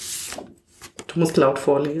 Du musst laut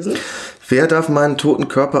vorlesen. Wer darf meinen toten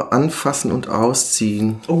Körper anfassen und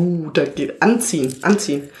ausziehen? Oh, da geht anziehen.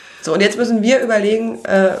 So, und jetzt müssen wir überlegen,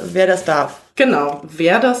 wer das darf. Genau,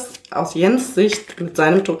 wer das aus Jens Sicht mit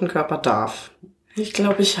seinem toten Körper darf. Ich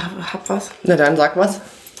glaube, ich hab was. Na dann, sag was.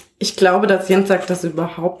 Ich glaube, dass Jens sagt, dass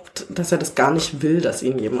er das gar nicht will, dass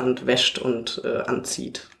ihn jemand wäscht und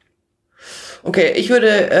anzieht. Okay, ich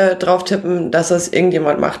würde drauf tippen, dass das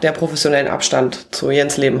irgendjemand macht, der professionellen Abstand zu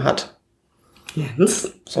Jens Leben hat.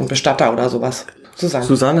 Jens? So ein Bestatter oder sowas.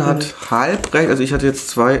 Susanne hat halb recht. Also ich hatte jetzt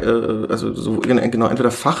zwei, also so genau, entweder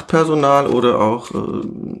Fachpersonal oder auch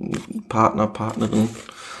Partner, Partnerin.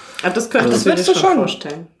 Das könntest du dir schon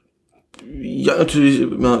vorstellen. Ja, natürlich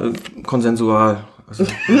immer konsensual. Also,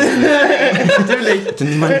 Natürlich.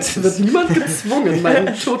 Wird niemand gezwungen,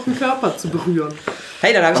 meinen toten Körper zu berühren.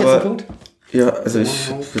 Hey, dann habe ich jetzt einen Punkt. Ja, also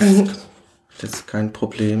ich das ist kein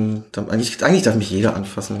Problem. Eigentlich darf mich jeder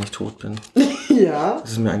anfassen, wenn ich tot bin. Ja.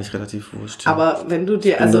 Das ist mir eigentlich relativ wurscht. Ja. Aber wenn du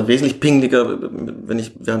dir Ich bin da wesentlich pingeliger,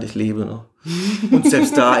 während ich lebe noch. Und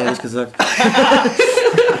selbst da, ehrlich gesagt.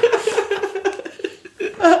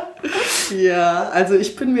 Ja, also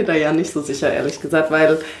ich bin mir da ja nicht so sicher, ehrlich gesagt,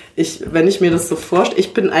 weil wenn ich mir das so vorstelle,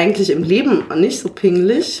 ich bin eigentlich im Leben nicht so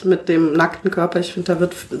pingelig mit dem nackten Körper. Ich finde, da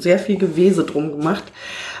wird sehr viel Gewese drum gemacht.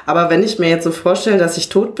 Aber wenn ich mir jetzt so vorstelle, dass ich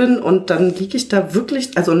tot bin und dann liege ich da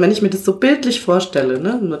wirklich, also und wenn ich mir das so bildlich vorstelle,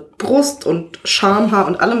 ne, mit Brust und Schamhaar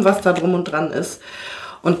und allem, was da drum und dran ist,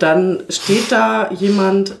 und dann steht da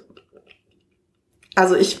jemand.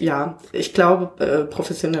 Also ich glaube,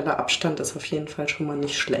 professioneller Abstand ist auf jeden Fall schon mal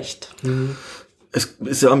nicht schlecht. Es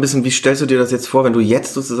ist ja auch ein bisschen, wie stellst du dir das jetzt vor, wenn du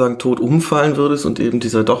jetzt sozusagen tot umfallen würdest und eben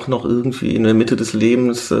dieser doch noch irgendwie in der Mitte des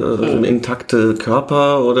Lebens intakte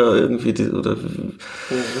Körper oder irgendwie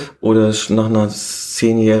oder nach einer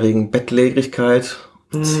 10-jährigen Bettlägerigkeit.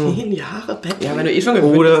 10 Jahre Bettlägerigkeit? Ja, wenn du schon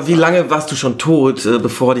gewöhnt oder wie lange warst du schon tot,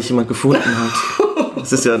 bevor dich jemand gefunden hat?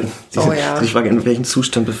 Das ist ja die Frage, in welchem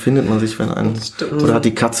Zustand befindet man sich, wenn oder hat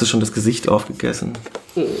die Katze schon das Gesicht aufgegessen?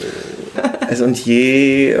 Also und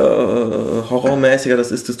je horrormäßiger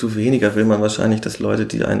das ist, desto weniger will man wahrscheinlich, dass Leute,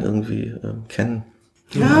 die einen irgendwie kennen.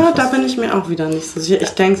 Ja, da bin ich mir auch wieder nicht so sicher. Ich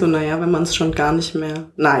denke so, naja, wenn man es schon gar nicht mehr,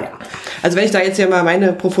 naja. Also wenn ich da jetzt hier mal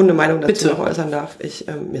meine profunde Meinung dazu noch äußern darf,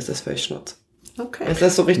 mir ist das völlig Schnurz. Okay. Es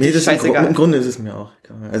ist so richtig scheißegal. Im Grunde ist es mir auch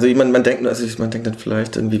egal. Also man denkt dann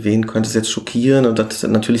vielleicht irgendwie, wen könnte es jetzt schockieren? Und das ist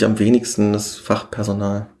natürlich am wenigsten das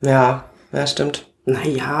Fachpersonal. Ja, stimmt.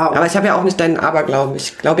 Naja. Aber ich habe ja auch nicht deinen Aberglauben.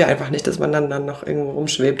 Ich glaube ja einfach nicht, dass man dann noch irgendwo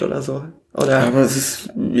rumschwebt oder so. Oder? Aber es ist,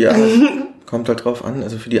 kommt halt drauf an.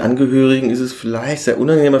 Also für die Angehörigen ist es vielleicht sehr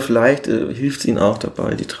unangenehm, aber vielleicht hilft es ihnen auch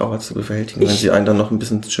dabei, die Trauer zu bewältigen, wenn sie einen dann noch ein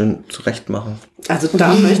bisschen schön zurecht machen. Also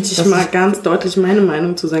da möchte ich mal ganz deutlich meine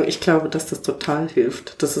Meinung zu sagen. Ich glaube, dass das total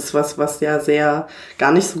hilft. Das ist was ja sehr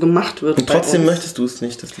gar nicht so gemacht wird. Und trotzdem möchtest du es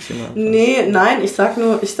nicht, dass dich immer anfasst. Nein, ich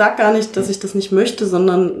sag gar nicht, dass ich das nicht möchte,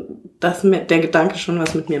 sondern dass mir der Gedanke schon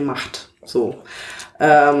was mit mir macht. So.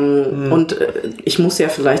 Und ich muss ja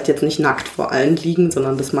vielleicht jetzt nicht nackt vor allen liegen,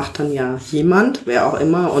 sondern das macht dann ja jemand, wer auch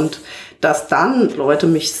immer. Und dass dann Leute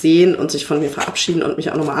mich sehen und sich von mir verabschieden und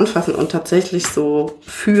mich auch nochmal anfassen und tatsächlich so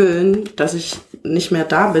fühlen, dass ich nicht mehr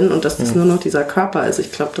da bin und dass das nur noch dieser Körper ist.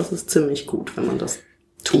 Ich glaube, das ist ziemlich gut, wenn man das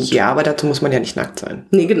tut. Ja, aber dazu muss man ja nicht nackt sein.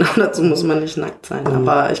 Nee, genau, dazu muss man nicht nackt sein.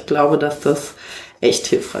 Aber ich glaube, dass das echt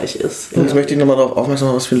hilfreich ist. Und jetzt möchte ich nochmal darauf aufmerksam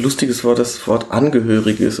machen, was für ein lustiges Wort das Wort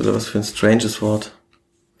Angehörige ist oder was für ein stranges Wort.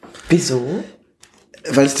 Wieso?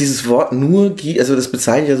 Weil es dieses Wort nur gibt, also das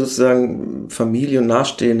bezeichnet ja sozusagen Familie und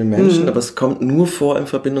nahestehende Menschen, aber es kommt nur vor in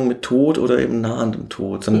Verbindung mit Tod oder eben nahendem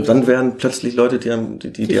Tod. Sondern dann werden plötzlich Leute, die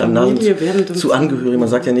einem nahen, zu Angehörigen. Man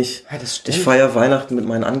sagt ja nicht, ich feiere Weihnachten mit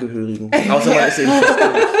meinen Angehörigen. Außer man ist eben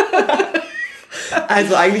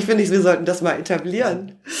Also eigentlich finde ich, wir sollten das mal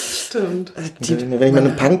etablieren. Stimmt. Wenn ich mal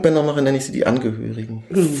eine Punkband noch mache, nenne ich sie die Angehörigen.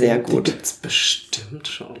 Sehr gut. Die gibt's bestimmt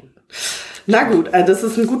schon. Na gut, das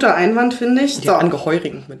ist ein guter Einwand, finde ich. Die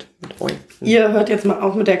Angehörigen mit Eu. Ihr hört jetzt mal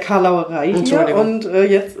auf mit der Karlauerei hier und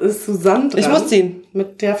jetzt ist Susanne dran. Ich muss ziehen.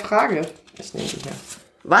 Mit der Frage. Ich nehme die hier.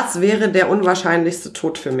 Was wäre der unwahrscheinlichste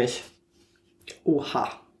Tod für mich? Oha.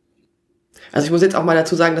 Also ich muss jetzt auch mal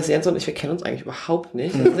dazu sagen, dass Jens und ich, wir kennen uns eigentlich überhaupt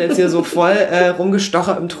nicht. Wir sind jetzt hier so voll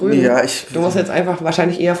rumgestocher im Trüben. Ja, du musst jetzt einfach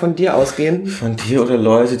wahrscheinlich eher von dir ausgehen. Von dir oder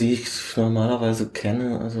Leute, die ich normalerweise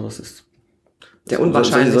kenne. Also was ist der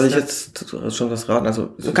unwahrscheinlichste? Soll ich jetzt schon was raten? Also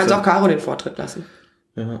du kannst auch Caro den Vortritt lassen.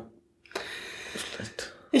 Ja.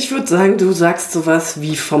 Ich würde sagen, du sagst sowas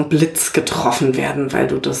wie vom Blitz getroffen werden, weil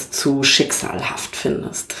du das zu schicksalhaft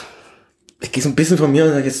findest. Ich gehe so ein bisschen von mir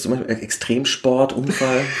und sage jetzt zum Beispiel Extremsport,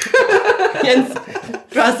 Unfall. Jens,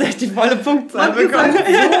 du hast echt die volle Punktzahl bekommen.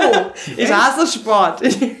 So. Ich hasse Sport.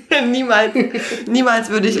 Niemals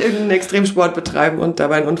würde ich irgendeinen Extremsport betreiben und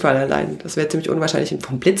dabei einen Unfall erleiden. Das wäre ziemlich unwahrscheinlich,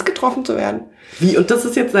 vom Blitz getroffen zu werden. Wie? Und das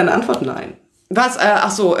ist jetzt deine Antwort? Nein. Was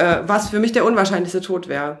für mich der unwahrscheinlichste Tod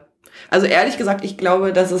wäre. Also ehrlich gesagt, ich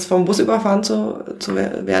glaube, dass es vom Bus überfahren zu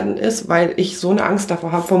werden ist, weil ich so eine Angst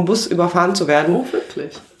davor habe, vom Bus überfahren zu werden. Oh,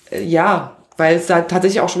 wirklich? Ja, weil es da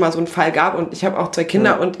tatsächlich auch schon mal so einen Fall gab und ich habe auch 2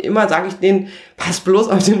 Kinder und immer sage ich denen, pass bloß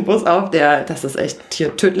auf den Bus auf, das ist echt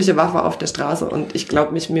hier tödliche Waffe auf der Straße und ich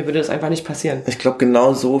glaube, mir würde das einfach nicht passieren. Ich glaube,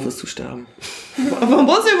 genau so wirst du sterben. Vom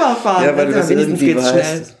Bus überfahren? Ja, weil du das wenigstens irgendwie geht's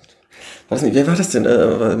weißt. schnell. weiß nicht, wer war das denn?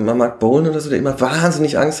 Mark Bolan oder so, der immer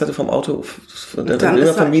wahnsinnig Angst hatte vom Auto, der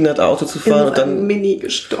immer vermieden hat, Auto zu fahren und dann Mini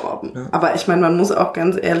gestorben. Ja. Aber ich meine, man muss auch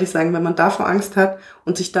ganz ehrlich sagen, wenn man davor Angst hat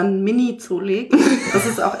und sich dann ein Mini zulegt, das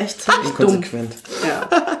ist auch echt ziemlich dumm. Konsequent. Ja.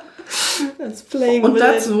 Und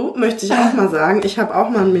dazu möchte ich auch mal sagen, ich habe auch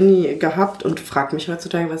mal ein Mini gehabt und frage mich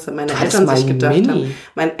heutzutage, was meine Eltern sich gedacht haben.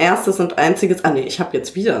 Mein erstes und einziges, ich habe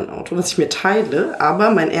jetzt wieder ein Auto, was ich mir teile,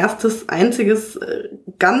 aber mein erstes, einziges,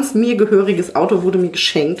 ganz mir gehöriges Auto wurde mir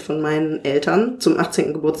geschenkt von meinen Eltern zum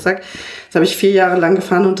 18. Geburtstag. Das habe ich 4 Jahre lang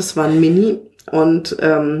gefahren und das war ein Mini und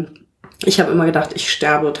ich habe immer gedacht, ich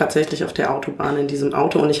sterbe tatsächlich auf der Autobahn in diesem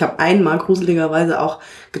Auto. Und ich habe einmal gruseligerweise auch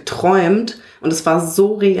geträumt. Und es war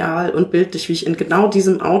so real und bildlich, wie ich in genau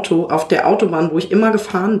diesem Auto auf der Autobahn, wo ich immer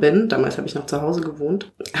gefahren bin, damals habe ich noch zu Hause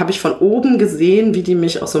gewohnt, habe ich von oben gesehen, wie die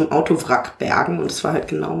mich aus so einem Autowrack bergen. Und es war halt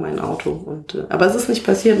genau mein Auto. Und aber es ist nicht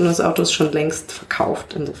passiert und das Auto ist schon längst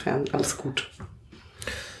verkauft. Insofern alles gut.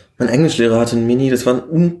 Mein Englischlehrer hatte ein Mini, das war ein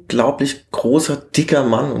unglaublich großer, dicker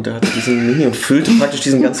Mann und der hatte diesen Mini und füllte praktisch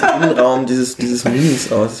diesen ganzen Innenraum dieses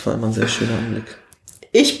Minis aus. Das war immer ein sehr schöner Anblick.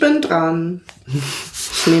 Ich bin dran.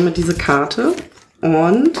 Ich nehme diese Karte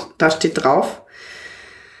und da steht drauf,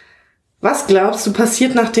 was glaubst du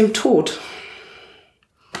passiert nach dem Tod?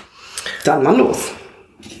 Dann mal los.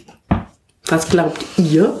 Was glaubt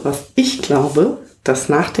ihr, was ich glaube, dass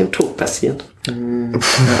nach dem Tod passiert? Ja, wenn du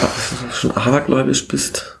schon abergläubisch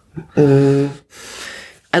bist.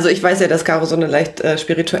 Also ich weiß ja, dass Caro so eine leicht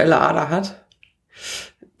spirituelle Ader hat,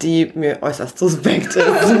 die mir äußerst suspekt ist.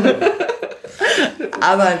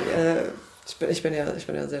 Aber ich bin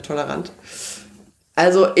ja sehr tolerant.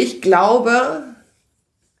 Also ich glaube,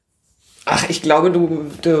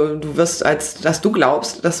 du wirst dass du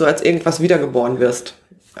glaubst, dass du als irgendwas wiedergeboren wirst.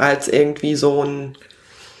 Als irgendwie so ein,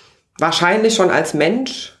 wahrscheinlich schon als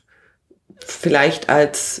Mensch, vielleicht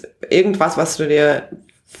als irgendwas, was du dir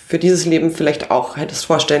für dieses Leben vielleicht auch hättest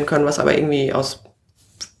vorstellen können, was aber irgendwie aus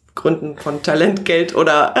Gründen von Talent, Geld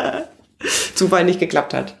oder Zufall nicht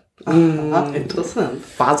geklappt hat. Interessant.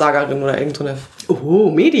 Wahrsagerin oder irgend so eine...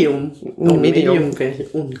 Medium. Medium wäre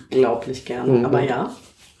ich unglaublich gerne. Aber ja.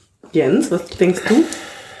 Jens, was denkst du?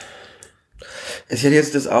 Ich hätte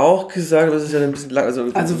jetzt das auch gesagt, aber das ist ja ein bisschen lang.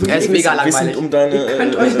 Also wirklich ist mega langweilig. Ihr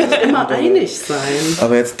könnt euch nicht immer einig sein.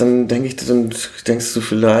 Aber jetzt dann denkst du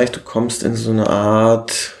vielleicht, du kommst in so eine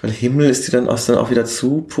Art, weil Himmel ist die dann auch wieder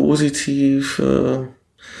zu positiv,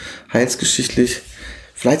 heilsgeschichtlich.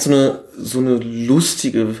 Vielleicht so eine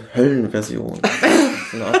lustige Höllenversion.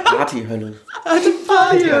 So eine Art Partyhölle. Eine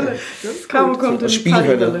Partyhölle. Caro kommt in die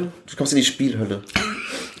Spielhölle. Du kommst in die Spielhölle.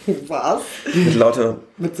 Was? Mit lauter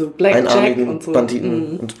mit so einarmigen und so.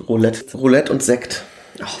 Banditen und Roulette. Roulette und Sekt.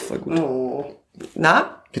 Ach, voll gut. Oh.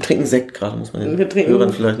 Na? Wir trinken Sekt gerade, muss man den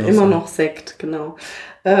Hörern vielleicht noch immer sagen. Noch Sekt, genau.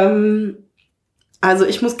 Also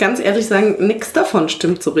ich muss ganz ehrlich sagen, nichts davon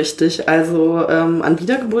stimmt so richtig. Also an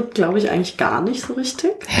Wiedergeburt glaube ich eigentlich gar nicht so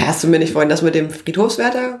richtig. Hast du mir nicht vorhin das mit dem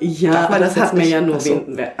Friedhofswärter? Ja, aber das hat mir ja nur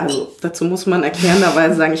also dazu muss man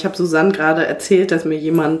erklärenderweise sagen, ich habe Susanne gerade erzählt, dass mir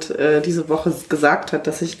jemand diese Woche gesagt hat,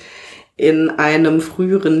 dass ich in einem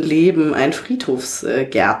früheren Leben ein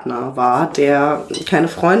Friedhofsgärtner war, der keine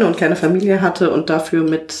Freunde und keine Familie hatte und dafür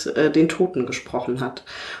mit den Toten gesprochen hat.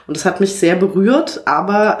 Und das hat mich sehr berührt,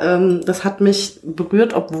 aber das hat mich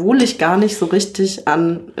berührt, obwohl ich gar nicht so richtig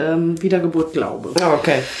an Wiedergeburt glaube.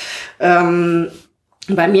 Okay.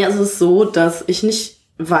 Bei mir ist es so, dass ich nicht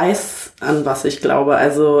weiß, an was ich glaube.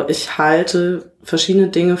 Also ich halte verschiedene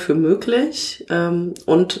Dinge für möglich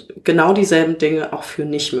und genau dieselben Dinge auch für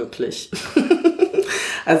nicht möglich.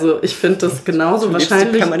 Also ich finde das genauso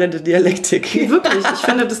wahrscheinlich... Permanente Dialektik. Wirklich, ich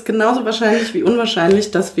finde das genauso wahrscheinlich wie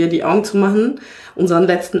unwahrscheinlich, dass wir die Augen zumachen, unseren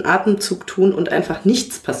letzten Atemzug tun und einfach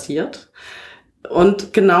nichts passiert.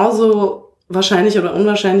 Und genauso wahrscheinlich oder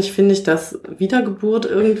unwahrscheinlich finde ich, dass Wiedergeburt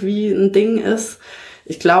irgendwie ein Ding ist.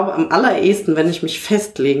 Ich glaube, am allerersten, wenn ich mich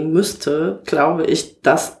festlegen müsste, glaube ich,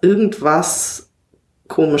 dass irgendwas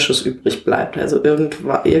Komisches übrig bleibt. Also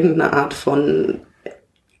irgendeine Art von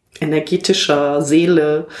energetischer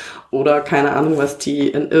Seele oder keine Ahnung, was die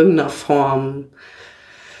in irgendeiner Form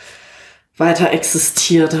weiter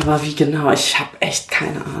existiert. Aber wie genau, ich habe echt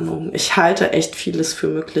keine Ahnung. Ich halte echt vieles für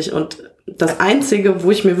möglich und das Einzige,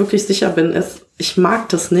 wo ich mir wirklich sicher bin, ist, ich mag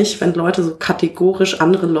das nicht, wenn Leute so kategorisch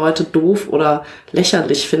andere Leute doof oder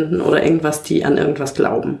lächerlich finden oder irgendwas, die an irgendwas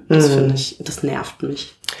glauben. Das finde ich, das nervt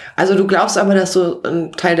mich. Also du glaubst aber, dass du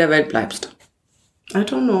ein Teil der Welt bleibst? I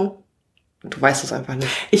don't know. Du weißt es einfach nicht.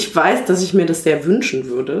 Ich weiß, dass ich mir das sehr wünschen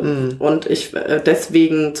würde. Und ich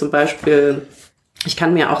deswegen zum Beispiel, ich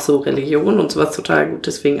kann mir auch so Religion und sowas total gut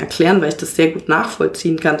deswegen erklären, weil ich das sehr gut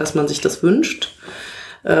nachvollziehen kann, dass man sich das wünscht.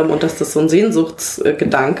 und dass das so ein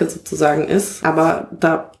Sehnsuchtsgedanke sozusagen ist. Aber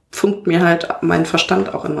da funkt mir halt mein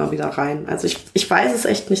Verstand auch immer wieder rein. Also ich weiß es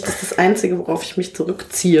echt nicht. Das ist das Einzige, worauf ich mich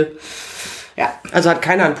zurückziehe. Ja. Also hat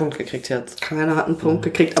keiner einen Punkt gekriegt jetzt. Keiner hat einen Punkt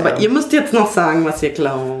gekriegt. Aber ihr müsst jetzt noch sagen, was ihr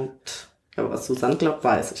glaubt. Aber was Susanne glaubt,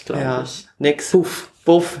 weiß ich, glaube ich. Nix.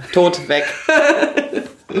 Buff, tot, weg.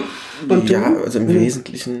 Und ja, also im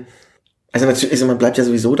Wesentlichen. Also natürlich, also man bleibt ja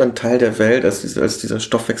sowieso dann Teil der Welt als dieser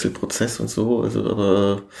Stoffwechselprozess und so. Also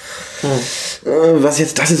aber was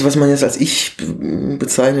jetzt das ist, was man jetzt als Ich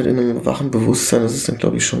bezeichnet in einem wachen Bewusstsein, das ist dann,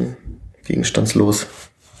 glaube ich, schon gegenstandslos.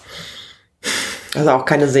 Also auch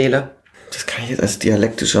keine Seele. Das kann ich jetzt als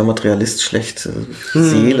dialektischer Materialist schlecht.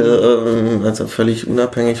 Seele, also völlig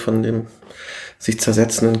unabhängig von dem sich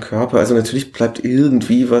zersetzenden Körper. Also natürlich bleibt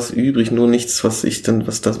irgendwie was übrig, nur nichts, was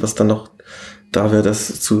dann noch da wäre,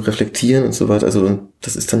 das zu reflektieren und so weiter. Also und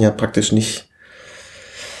das ist dann ja praktisch nicht.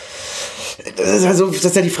 Das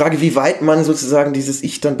ist ja die Frage, wie weit man sozusagen dieses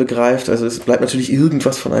Ich dann begreift. Also es bleibt natürlich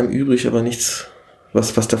irgendwas von einem übrig, aber nichts,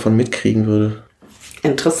 was davon mitkriegen würde.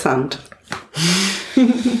 Interessant.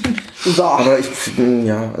 So. Aber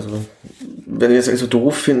also wenn wir es so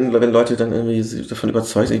doof finden, wenn Leute dann irgendwie davon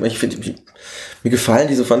überzeugt sind, ich finde, mir gefallen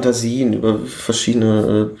diese Fantasien über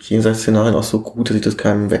verschiedene Jenseits-Szenarien auch so gut, dass ich das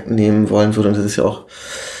keinem wegnehmen wollen würde. Und das ist ja auch,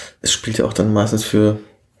 es spielt ja auch dann meistens für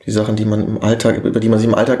die Sachen, die man über die man sich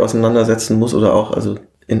im Alltag auseinandersetzen muss oder auch, also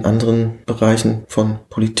in anderen Bereichen von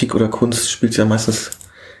Politik oder Kunst spielt es ja meistens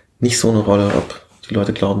nicht so eine Rolle, ob die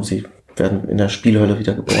Leute glauben, sie werden in der Spielhölle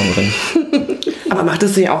wiedergeboren oder nicht. Aber macht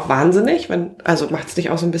es dich auch wahnsinnig? Macht es dich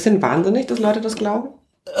auch so ein bisschen wahnsinnig, dass Leute das glauben?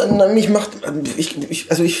 Nein,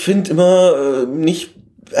 ich finde immer nicht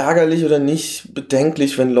ärgerlich oder nicht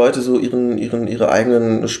bedenklich, wenn Leute so ihre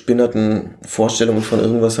eigenen spinnerten Vorstellungen von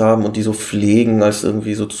irgendwas haben und die so pflegen als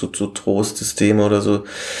irgendwie so Trostsysteme oder so.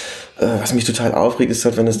 Was mich total aufregt, ist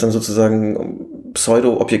halt, wenn es dann sozusagen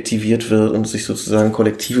pseudo-objektiviert wird und sich sozusagen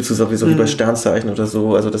Kollektive zusammen, so wie bei Sternzeichen oder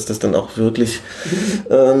so, also dass das dann auch wirklich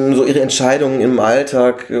so ihre Entscheidungen im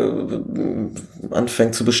Alltag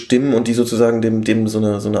anfängt zu bestimmen und die sozusagen dem so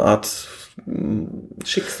eine Art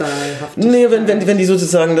Schicksalhaft. Nee, wenn die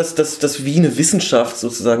sozusagen das wie eine Wissenschaft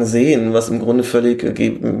sozusagen sehen, was im Grunde völlig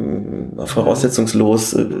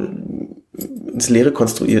voraussetzungslos ins Leere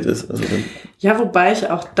konstruiert ist. Also, ja, wobei ich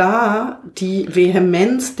auch da die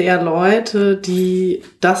Vehemenz der Leute, die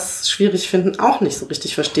das schwierig finden, auch nicht so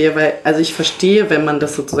richtig verstehe. Weil, also ich verstehe, wenn man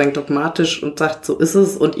das sozusagen dogmatisch und sagt, so ist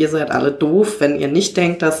es und ihr seid alle doof, wenn ihr nicht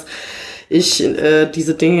denkt, dass ich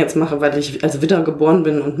diese Dinge jetzt mache, weil ich als Widder geboren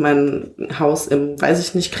bin und mein Haus im, weiß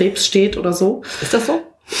ich nicht, Krebs steht oder so. Ist das so?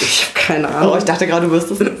 Ich habe keine Ahnung. Oh, ich dachte gerade, du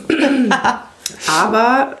wirst es.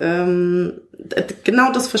 Aber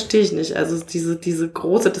genau das verstehe ich nicht. Also diese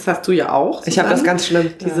große, das hast du ja auch. Ich habe das ganz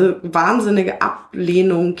schlimm. Diese wahnsinnige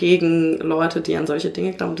Ablehnung gegen Leute, die an solche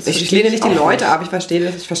Dinge glauben. Ich lehne nicht die Leute ab, ich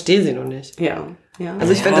verstehe sie nur nicht. Ja.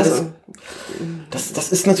 Also ich finde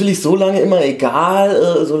das ist natürlich so lange immer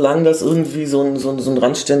egal, solange das irgendwie so ein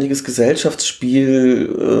randständiges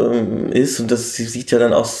Gesellschaftsspiel ist, und das sieht ja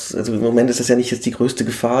dann aus, also im Moment ist das ja nicht jetzt die größte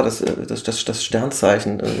Gefahr, das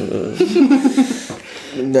Sternzeichen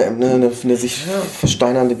eine sich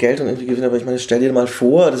versteinernde Geltung irgendwie gewinnen, aber ich meine, stell dir mal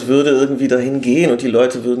vor, das würde irgendwie dahin gehen und die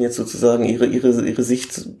Leute würden jetzt sozusagen ihre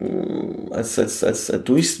Sicht als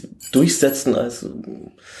durchsetzen, als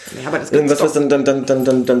ja, aber das irgendwas, was dann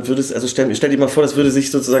würde es, also stell dir mal vor, das würde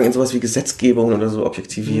sich sozusagen in sowas wie Gesetzgebung oder so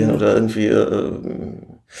objektivieren oder irgendwie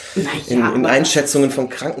in Einschätzungen von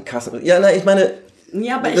Krankenkassen. Ja, ich meine,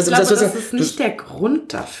 ja, aber ich glaube, das ist nicht der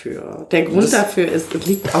Grund dafür. Der Grund dafür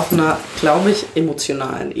liegt auf einer, glaube ich,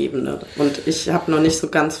 emotionalen Ebene. Und ich habe noch nicht so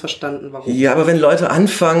ganz verstanden, warum. Ja, aber wenn Leute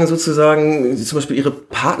anfangen, sozusagen, zum Beispiel ihre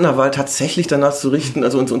Partnerwahl tatsächlich danach zu richten,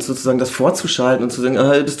 also uns sozusagen das vorzuschalten und zu sagen,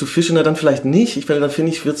 bist du Fisch, na dann vielleicht nicht. Ich finde, dann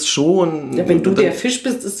finde ich, wird's schon. Ja, wenn du der Fisch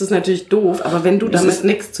bist, ist das natürlich doof. Aber wenn du damit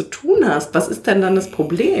nichts zu tun hast, was ist denn dann das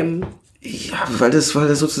Problem? Ja, weil das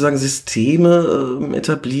sozusagen Systeme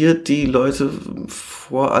etabliert, die Leute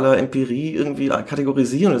vor aller Empirie irgendwie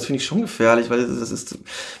kategorisieren. Und das finde ich schon gefährlich, weil das ist,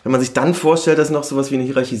 wenn man sich dann vorstellt, dass noch sowas wie eine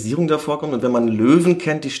Hierarchisierung da vorkommt, und wenn man Löwen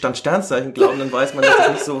kennt, die Sternzeichen glauben, dann weiß man, dass das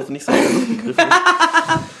nicht so aus der Luft gegriffen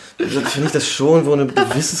ist. Also finde ich das schon, wo ein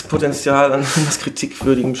gewisses Potenzial an was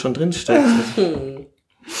Kritikwürdigem schon drinsteckt.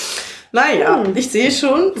 Naja, ich sehe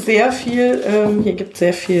schon sehr viel, hier gibt es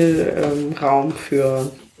sehr viel Raum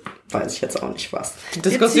für, weiß ich jetzt auch nicht was.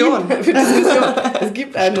 Diskussion. Für Diskussion. Es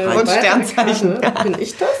gibt eine und Sternzeichen. Bin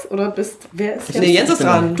ich das oder wer ist jetzt? Nee, Jens ist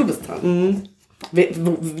dran. Du bist dran. Mhm.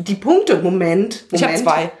 Die Punkte, Moment. Ich habe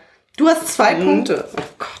 2. Du hast 2 Punkte. Oh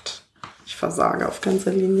Gott, ich versage auf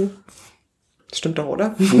ganzer Linie. Stimmt doch,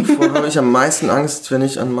 oder? Wovor habe ich am meisten Angst, wenn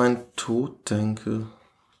ich an meinen Tod denke?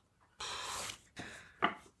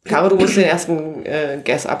 Caro, du musst den ersten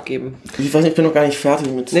Guess abgeben. Ich weiß nicht, ich bin noch gar nicht fertig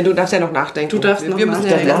mit... Nee, du darfst ja noch nachdenken. Du darfst noch müssen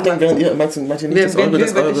nachdenken. ja Nachdenken, während ihr, meint ihr nicht,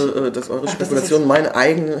 dass eure Spekulation meine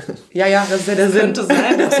eigene... Ja, das ist ja der Sinn. Könnte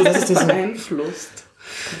sein, dass So, das ist das beeinflusst.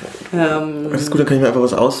 Das ist gut, dann kann ich mir einfach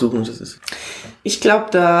was aussuchen. Und das ist... Ich glaube,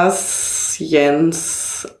 dass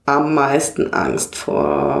Jens am meisten Angst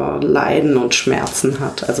vor Leiden und Schmerzen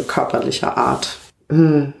hat, also körperlicher Art.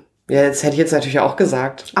 Ja, das hätte ich jetzt natürlich auch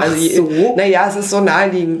gesagt. Ach so? Naja, es ist so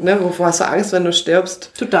naheliegend, ne? Wovor hast du Angst, wenn du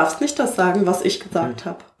stirbst? Du darfst nicht das sagen, was ich gesagt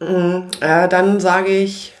habe. Dann sage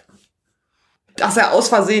ich, dass er aus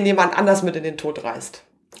Versehen jemand anders mit in den Tod reißt.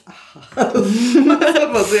 Das ist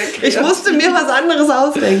aber sehr kreativ. Ich musste mir was anderes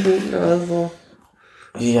ausdenken. Also.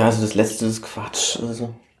 Ja, also das Letzte ist Quatsch.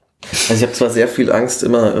 Also ich habe zwar sehr viel Angst,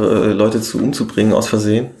 immer Leute umzubringen aus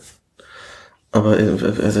Versehen. Aber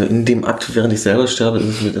also in dem Akt, während ich selber sterbe,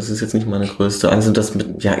 das ist jetzt nicht meine größte Angst. Und das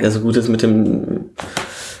mit, ja, also gut, das mit dem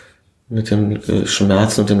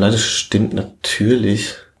Schmerzen und dem Leid, das stimmt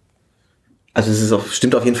natürlich. Also es ist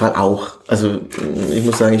stimmt auf jeden Fall auch. Also ich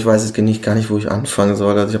muss sagen, ich weiß jetzt gar nicht, wo ich anfangen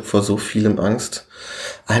soll. Also ich habe vor so vielem Angst.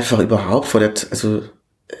 Einfach überhaupt also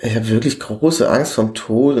ich habe wirklich große Angst vom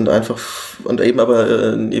Tod und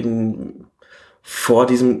eben vor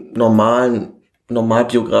diesem normal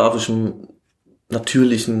biografischen,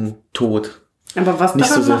 natürlichen Tod. Aber was Nicht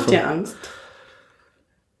daran so sehr macht dir Angst?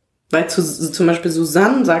 Weil zum Beispiel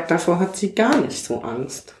Susanne sagt, davor hat sie gar nicht so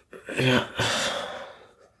Angst. Ja.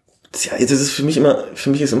 Tja, das ist für mich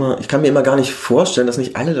ist immer, ich kann mir immer gar nicht vorstellen, dass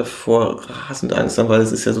nicht alle davor rasend Angst haben, weil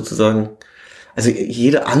es ist ja sozusagen, also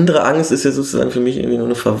jede andere Angst ist ja sozusagen für mich irgendwie nur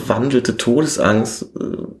eine verwandelte Todesangst.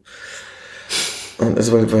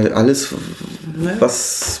 Also weil alles,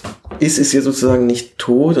 was ist ja sozusagen nicht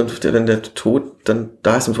tot, und wenn der Tod dann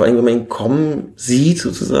da ist und vor allem, wenn man ihn kommen sieht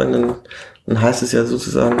sozusagen, dann heißt es ja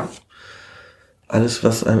sozusagen, alles,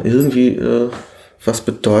 was einem irgendwie was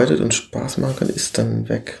bedeutet und Spaß machen kann, ist dann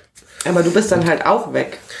weg. Aber du bist dann halt auch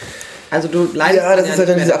weg. Also du leidest. Ja, das ist halt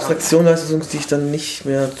dann diese daran. Abstraktion, die ich dann nicht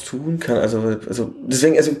mehr tun kann. Also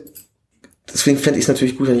deswegen fände ich es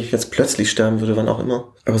natürlich gut, wenn ich jetzt plötzlich sterben würde, wann auch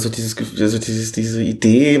immer. Aber so diese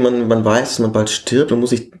Idee, man weiß, dass man bald stirbt und muss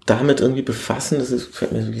sich damit irgendwie befassen,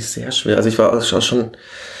 fällt mir wirklich sehr schwer. Also ich war auch schon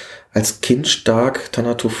als Kind stark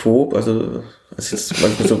thanatophob, also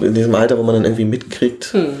so in diesem Alter, wo man dann irgendwie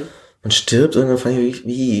mitkriegt, man stirbt, und dann fand ich,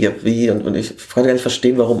 wie, und ich konnte gar nicht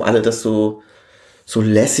verstehen, warum alle das so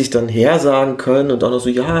lässig dann hersagen können und auch noch so,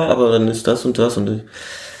 ja, aber dann ist das und das und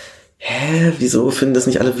wieso finden das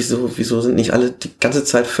nicht alle, wieso sind nicht alle die ganze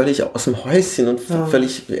Zeit völlig aus dem Häuschen und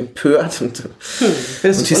völlig empört und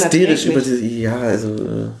hysterisch über diese,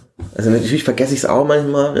 also natürlich vergesse ich es auch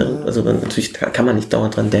manchmal, also natürlich kann man nicht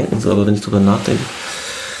dauernd dran denken, so, aber wenn ich drüber nachdenke,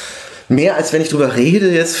 mehr als wenn ich drüber rede,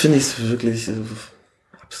 jetzt finde ich es wirklich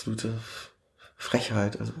absolute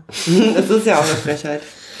Frechheit. Also. Das ist ja auch eine Frechheit.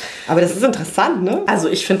 Aber das ist interessant, ne? Also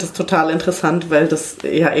ich finde das total interessant, weil das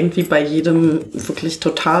ja irgendwie bei jedem wirklich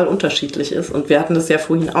total unterschiedlich ist. Und wir hatten das ja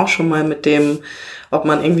vorhin auch schon mal mit dem, ob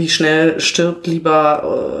man irgendwie schnell stirbt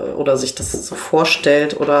lieber oder sich das so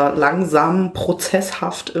vorstellt oder langsam,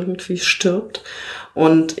 prozesshaft irgendwie stirbt.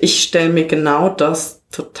 Und ich stelle mir genau das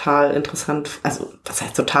total interessant, also was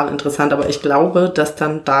heißt total interessant, aber ich glaube, dass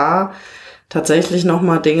dann da tatsächlich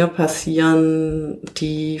nochmal Dinge passieren,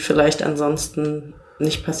 die vielleicht ansonsten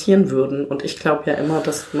nicht passieren würden. Und ich glaube ja immer,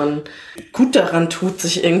 dass man gut daran tut,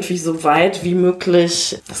 sich irgendwie so weit wie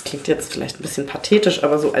möglich, das klingt jetzt vielleicht ein bisschen pathetisch,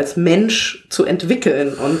 aber so als Mensch zu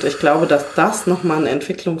entwickeln. Und ich glaube, dass das nochmal ein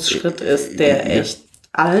Entwicklungsschritt ist, der echt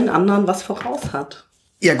allen anderen was voraus hat.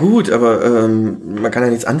 Ja gut, aber man kann ja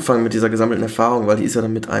nichts anfangen mit dieser gesammelten Erfahrung, weil die ist ja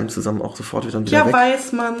dann mit einem zusammen auch sofort wieder weg. Ja,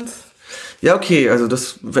 weiß man's. Ja, okay, also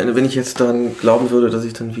wenn ich jetzt dann glauben würde, dass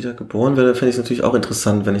ich dann wieder geboren werde, fände ich es natürlich auch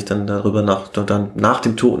interessant, wenn ich dann darüber dann nach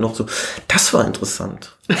dem Tod noch so, das war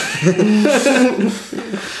interessant.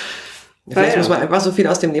 Vielleicht muss man einfach so viel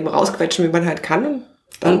aus dem Leben rausquetschen, wie man halt kann.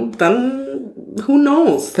 Und dann, who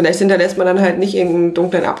knows? Vielleicht hinterlässt man dann halt nicht irgendeinen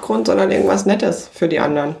dunklen Abgrund, sondern irgendwas Nettes für die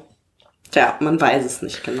anderen. Ja, man weiß es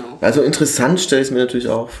nicht genau. Also interessant stelle ich es mir natürlich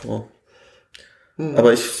auch vor.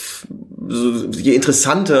 Aber je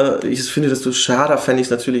interessanter ich es finde, desto schade fände ich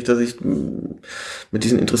es natürlich, dass ich mit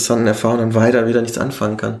diesen interessanten Erfahrungen dann wieder nichts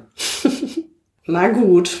anfangen kann. Na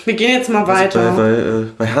gut, wir gehen jetzt mal weiter. Also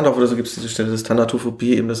bei Herrndorf oder so gibt es diese Stelle, dass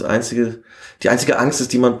Thanatophobie eben die einzige Angst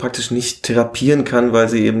ist, die man praktisch nicht therapieren kann, weil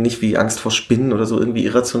sie eben nicht wie Angst vor Spinnen oder so irgendwie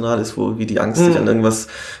irrational ist, wo irgendwie die Angst sich an irgendwas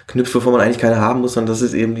knüpft, wovon man eigentlich keine haben muss, sondern das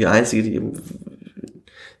ist eben die einzige, die eben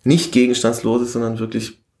nicht gegenstandslos ist, sondern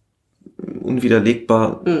wirklich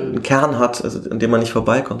unwiderlegbar einen Kern hat, also an dem man nicht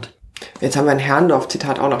vorbeikommt. Jetzt haben wir ein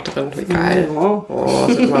Herrndorf-Zitat auch noch drin. Wie geil. Oh,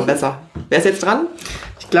 das wird immer besser. Wer ist jetzt dran?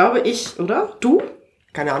 Ich glaube ich, oder? Du?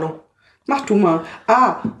 Keine Ahnung. Mach du mal.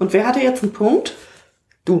 Und wer hatte jetzt einen Punkt?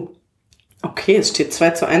 Du. Okay, es steht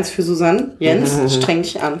 2:1 für Susanne. Jens, streng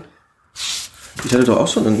dich an. Ich hatte doch auch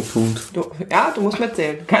schon einen Punkt. Du musst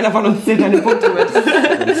mitzählen. Keiner von uns zählt deine Punkte mit.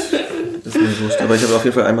 Das ist mir wurscht. Aber ich habe auf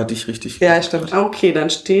jeden Fall einmal dich richtig. Ja, stimmt. Okay, dann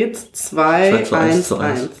steht's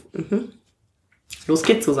 2:1. Los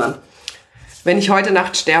geht's, Susanne. Wenn ich heute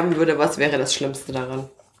Nacht sterben würde, was wäre das Schlimmste daran?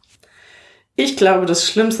 Ich glaube, das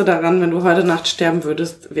Schlimmste daran, wenn du heute Nacht sterben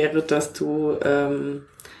würdest, wäre, dass du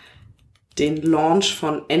den Launch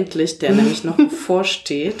von Endlich, der nämlich noch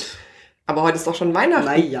bevorsteht. Aber heute ist doch schon Weihnachten.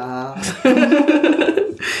 Naja.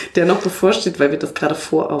 Der noch bevorsteht, weil wir das gerade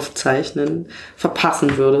voraufzeichnen,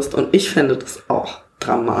 verpassen würdest. Und ich fände das auch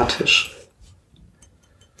dramatisch.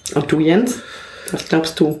 Und du, Jens? Was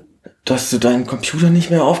glaubst du? Dass du deinen Computer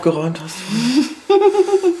nicht mehr aufgeräumt hast?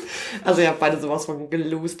 Also ihr habt beide sowas von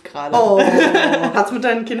gelost gerade. Oh, hat's mit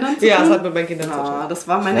deinen Kindern zu tun? Ja, es hat mit meinen Kindern zu tun. Das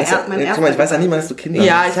war mein Guck mal, ich weiß ja nicht mal, dass du Kinder hast.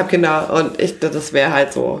 Ja, ich habe Kinder und das wäre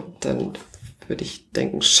halt so, dann würde ich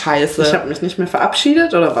denken, scheiße. Ich habe mich nicht mehr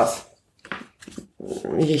verabschiedet oder was?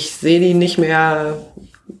 Ich sehe die nicht mehr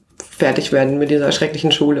fertig werden mit dieser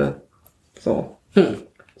schrecklichen Schule. So.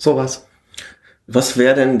 Sowas. Was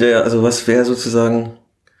wäre sozusagen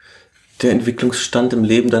der Entwicklungsstand im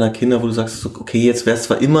Leben deiner Kinder, wo du sagst, okay, jetzt wäre es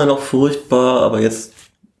zwar immer noch furchtbar, aber jetzt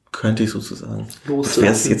könnte ich sozusagen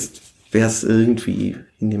loslassen. Wäre es irgendwie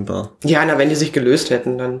hinnehmbar. Ja, wenn die sich gelöst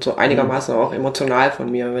hätten, dann so einigermaßen auch emotional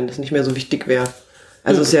von mir, wenn das nicht mehr so wichtig wäre.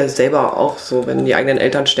 Also es ist ja selber auch so, wenn die eigenen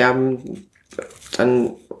Eltern sterben,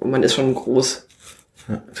 dann, man ist schon groß.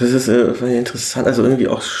 Ja, das ist interessant, also irgendwie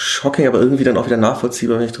auch shocking, aber irgendwie dann auch wieder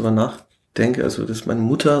nachvollziehbar, wenn ich drüber nachdenke. Also, dass meine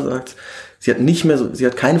Mutter sagt, sie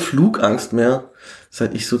hat keine Flugangst mehr,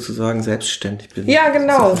 seit ich sozusagen selbstständig bin. Ja,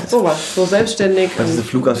 genau, sowas, so selbstständig. Also diese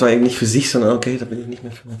Flugangst war eben nicht für sich, sondern okay, da bin ich nicht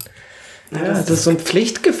mehr für. Ja, das ist so ein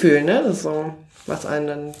Pflichtgefühl, ne? Das ist so, was einen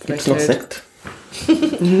dann vielleicht Gibt's noch Sekt?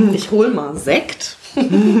 Ich hol mal Sekt.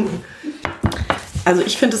 Also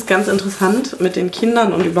ich finde es ganz interessant mit den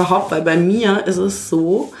Kindern und überhaupt, weil bei mir ist es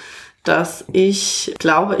so, dass ich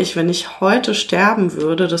glaube, wenn ich heute sterben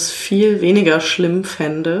würde, das viel weniger schlimm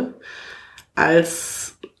fände,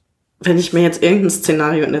 als wenn ich mir jetzt irgendein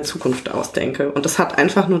Szenario in der Zukunft ausdenke. Und das hat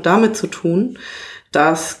einfach nur damit zu tun,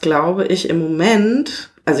 dass, glaube ich, im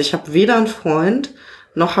Moment, also ich habe weder einen Freund,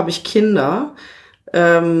 noch habe ich Kinder,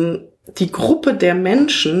 die Gruppe der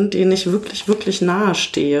Menschen, denen ich wirklich, wirklich nahe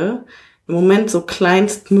stehe, im Moment so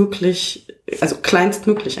kleinstmöglich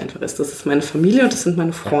einfach ist. Das ist meine Familie und das sind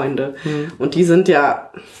meine Freunde. Und die sind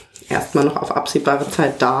ja erstmal noch auf absehbare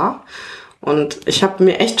Zeit da. Und ich habe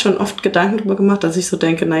mir echt schon oft Gedanken darüber gemacht, dass ich so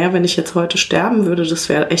denke, naja, wenn ich jetzt heute sterben würde, das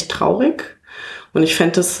wäre echt traurig. Und ich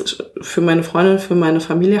fände das für meine Freunde, für meine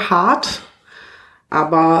Familie hart.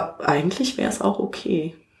 Aber eigentlich wäre es auch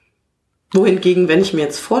okay. Wohingegen, wenn ich mir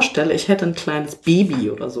jetzt vorstelle, ich hätte ein kleines Baby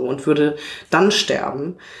oder so und würde dann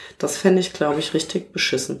sterben, das fände ich, glaube ich, richtig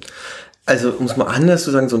beschissen. Also, um es mal anders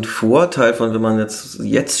zu sagen, so ein Vorteil von, wenn man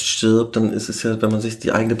jetzt stirbt, dann ist es ja, wenn man sich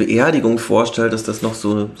die eigene Beerdigung vorstellt, dass das noch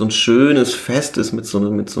so ein schönes Fest ist mit so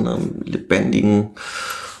einer lebendigen,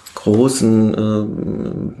 großen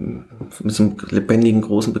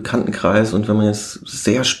Bekanntenkreis. Und wenn man jetzt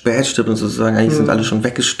sehr spät stirbt und sozusagen, eigentlich sind alle schon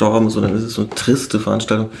weggestorben, so, dann ist es so eine triste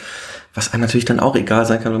Veranstaltung. Was einem natürlich dann auch egal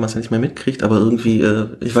sein kann, wenn man es ja nicht mehr mitkriegt, aber irgendwie,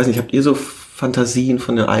 ich weiß nicht, habt ihr so Fantasien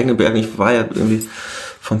von der eigenen Beerdigung? Ich war ja irgendwie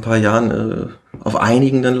vor ein paar Jahren auf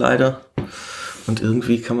einigen dann leider. Und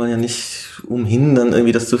irgendwie kann man ja nicht umhin, dann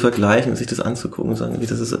irgendwie das zu vergleichen und sich das anzugucken und sagen,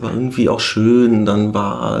 das ist aber irgendwie auch schön dann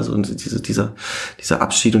war. Also dieser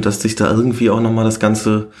Abschied und dass sich da irgendwie auch nochmal das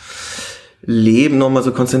ganze Leben nochmal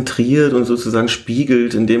so konzentriert und sozusagen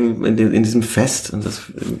spiegelt in diesem Fest. Und das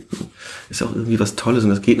ist auch irgendwie was Tolles. Und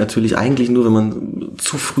das geht natürlich eigentlich nur, wenn man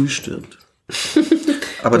zu früh stirbt.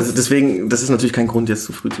 Aber deswegen, das ist natürlich kein Grund, jetzt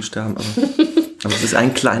zu früh zu sterben. Aber es ist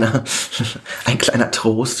ein kleiner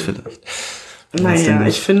Trost vielleicht. Naja,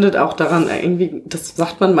 ich finde auch daran irgendwie, das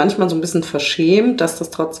sagt man manchmal so ein bisschen verschämt, dass das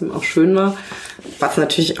trotzdem auch schön war, was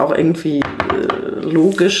natürlich auch irgendwie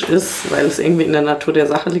logisch ist, weil es irgendwie in der Natur der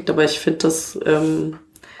Sache liegt, aber ich finde, das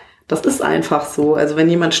ist einfach so. Also wenn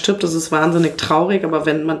jemand stirbt, das ist wahnsinnig traurig, aber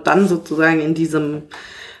wenn man dann sozusagen in diesem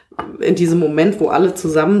Moment, wo alle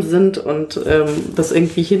zusammen sind und das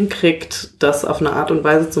irgendwie hinkriegt, das auf eine Art und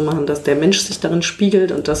Weise zu machen, dass der Mensch sich darin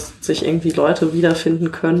spiegelt und dass sich irgendwie Leute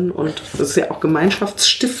wiederfinden können und das ist ja auch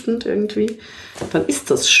gemeinschaftsstiftend irgendwie, dann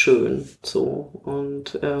ist das schön so.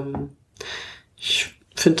 Und ich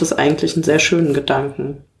finde das eigentlich einen sehr schönen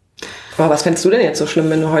Gedanken. Aber was fändest du denn jetzt so schlimm,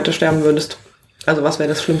 wenn du heute sterben würdest? Also was wäre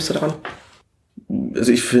das Schlimmste daran?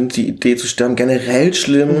 Also ich finde die Idee zu sterben generell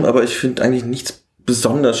schlimm, aber ich finde eigentlich nichts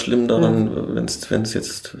besonders schlimm daran, wenn es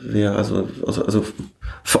jetzt wäre. Also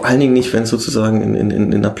vor allen Dingen nicht, wenn es sozusagen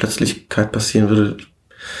in einer Plötzlichkeit passieren würde,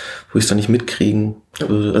 wo ich es dann nicht mitkriegen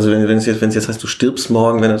würde. Also wenn es jetzt heißt, du stirbst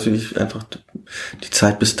morgen, wäre natürlich einfach die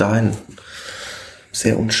Zeit bis dahin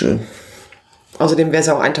sehr unschön. Außerdem wäre es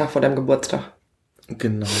ja auch ein Tag vor deinem Geburtstag.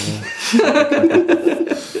 Genau.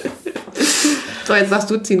 So, jetzt darfst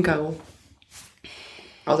du ziehen, Caro.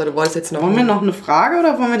 Also du wolltest jetzt noch... Wollen wir noch eine Frage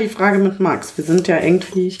oder wollen wir die Frage mit Max? Wir sind ja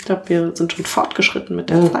irgendwie, ich glaube, wir sind schon fortgeschritten mit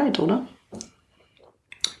der Zeit, oder?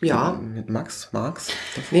 Ja. Mit Max?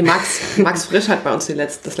 Nee, Max Frisch hat bei uns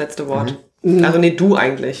das letzte Wort. Also nee, du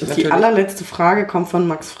eigentlich. Natürlich. Die allerletzte Frage kommt von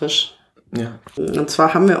Max Frisch. Ja. Und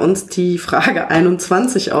zwar haben wir uns die Frage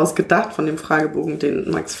 21 ausgedacht von dem Fragebogen, den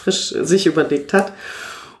Max Frisch sich überlegt hat.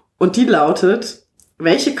 Und die lautet: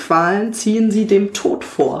 Welche Qualen ziehen Sie dem Tod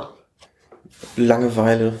vor?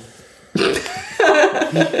 Langeweile.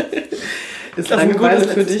 Ist Langeweile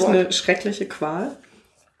für dich eine schreckliche Qual?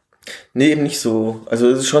 Nee, eben nicht so. Also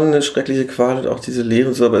es ist schon eine schreckliche Qual und auch diese Leere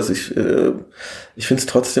und so, aber ich finde es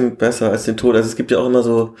trotzdem besser als den Tod. Also es gibt ja auch immer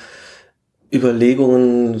so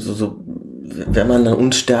Überlegungen, so wenn man dann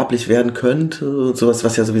unsterblich werden könnte und sowas,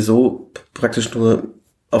 was ja sowieso praktisch nur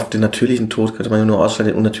auf den natürlichen Tod könnte man ja nur ausstellen,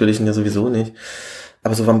 den unnatürlichen ja sowieso nicht.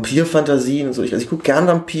 Aber so Vampirfantasien und so, ich gucke gern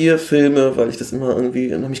Vampirfilme, weil ich das immer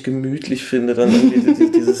irgendwie unheimlich gemütlich finde, dann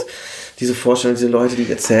irgendwie diese Vorstellung, diese Leute, die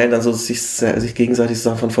erzählen dann so sich gegenseitig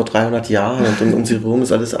Sachen von vor 300 Jahren und um sie rum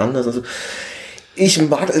ist alles anders. Also ich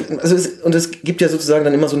mag, also es gibt ja sozusagen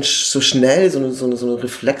dann immer so schnell so eine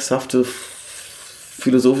reflexhafte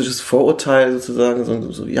philosophisches Vorurteil sozusagen,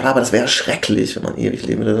 so ja, aber das wäre schrecklich, wenn man ewig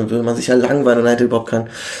leben würde, dann würde man sich ja langweilen und hätte überhaupt gar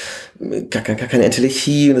keine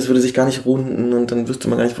Entelechie und es würde sich gar nicht runden und dann wüsste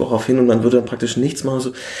man gar nicht, worauf hin und man würde dann praktisch nichts machen.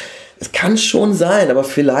 So. Es kann schon sein, aber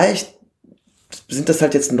vielleicht sind das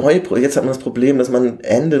halt jetzt jetzt hat man das Problem, dass man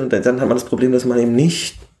endet und dann hat man das Problem, dass man eben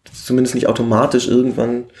nicht, zumindest nicht automatisch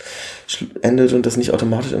irgendwann endet und das nicht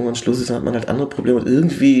automatisch irgendwann Schluss ist, dann hat man halt andere Probleme und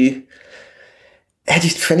irgendwie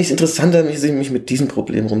fände ich es interessanter, mich mit diesem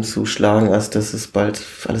Problem rumzuschlagen, als dass es bald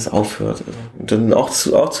alles aufhört. Und dann auch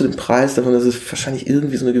zu dem Preis davon, dass es wahrscheinlich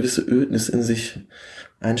irgendwie so eine gewisse Ödnis in sich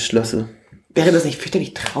einschlösse. Wäre das nicht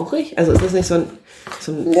fürchterlich traurig? Also ist das nicht so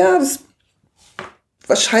ein ja,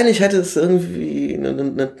 wahrscheinlich hätte es irgendwie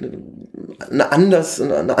eine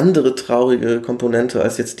andere traurige Komponente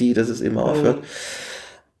als jetzt die, dass es eben aufhört.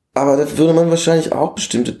 Aber da würde man wahrscheinlich auch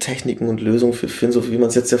bestimmte Techniken und Lösungen für finden, so wie man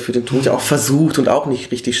es jetzt ja für den Tod ja auch versucht und auch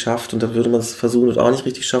nicht richtig schafft. Und da würde man es versuchen und auch nicht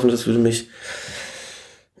richtig schaffen. Das würde mich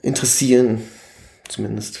interessieren,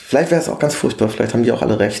 zumindest. Vielleicht wäre es auch ganz furchtbar, vielleicht haben die auch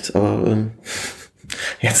alle recht. Aber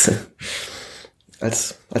jetzt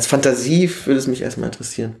als Fantasie würde es mich erstmal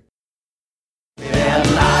interessieren. Wir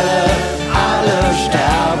werden alle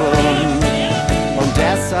sterben. Und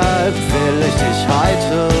deshalb will ich dich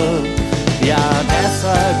heute. Ja,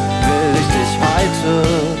 deshalb will ich dich heute.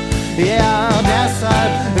 Ja,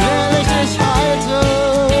 deshalb will ich dich heute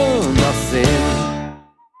noch sehen.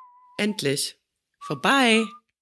 Endlich. Vorbei.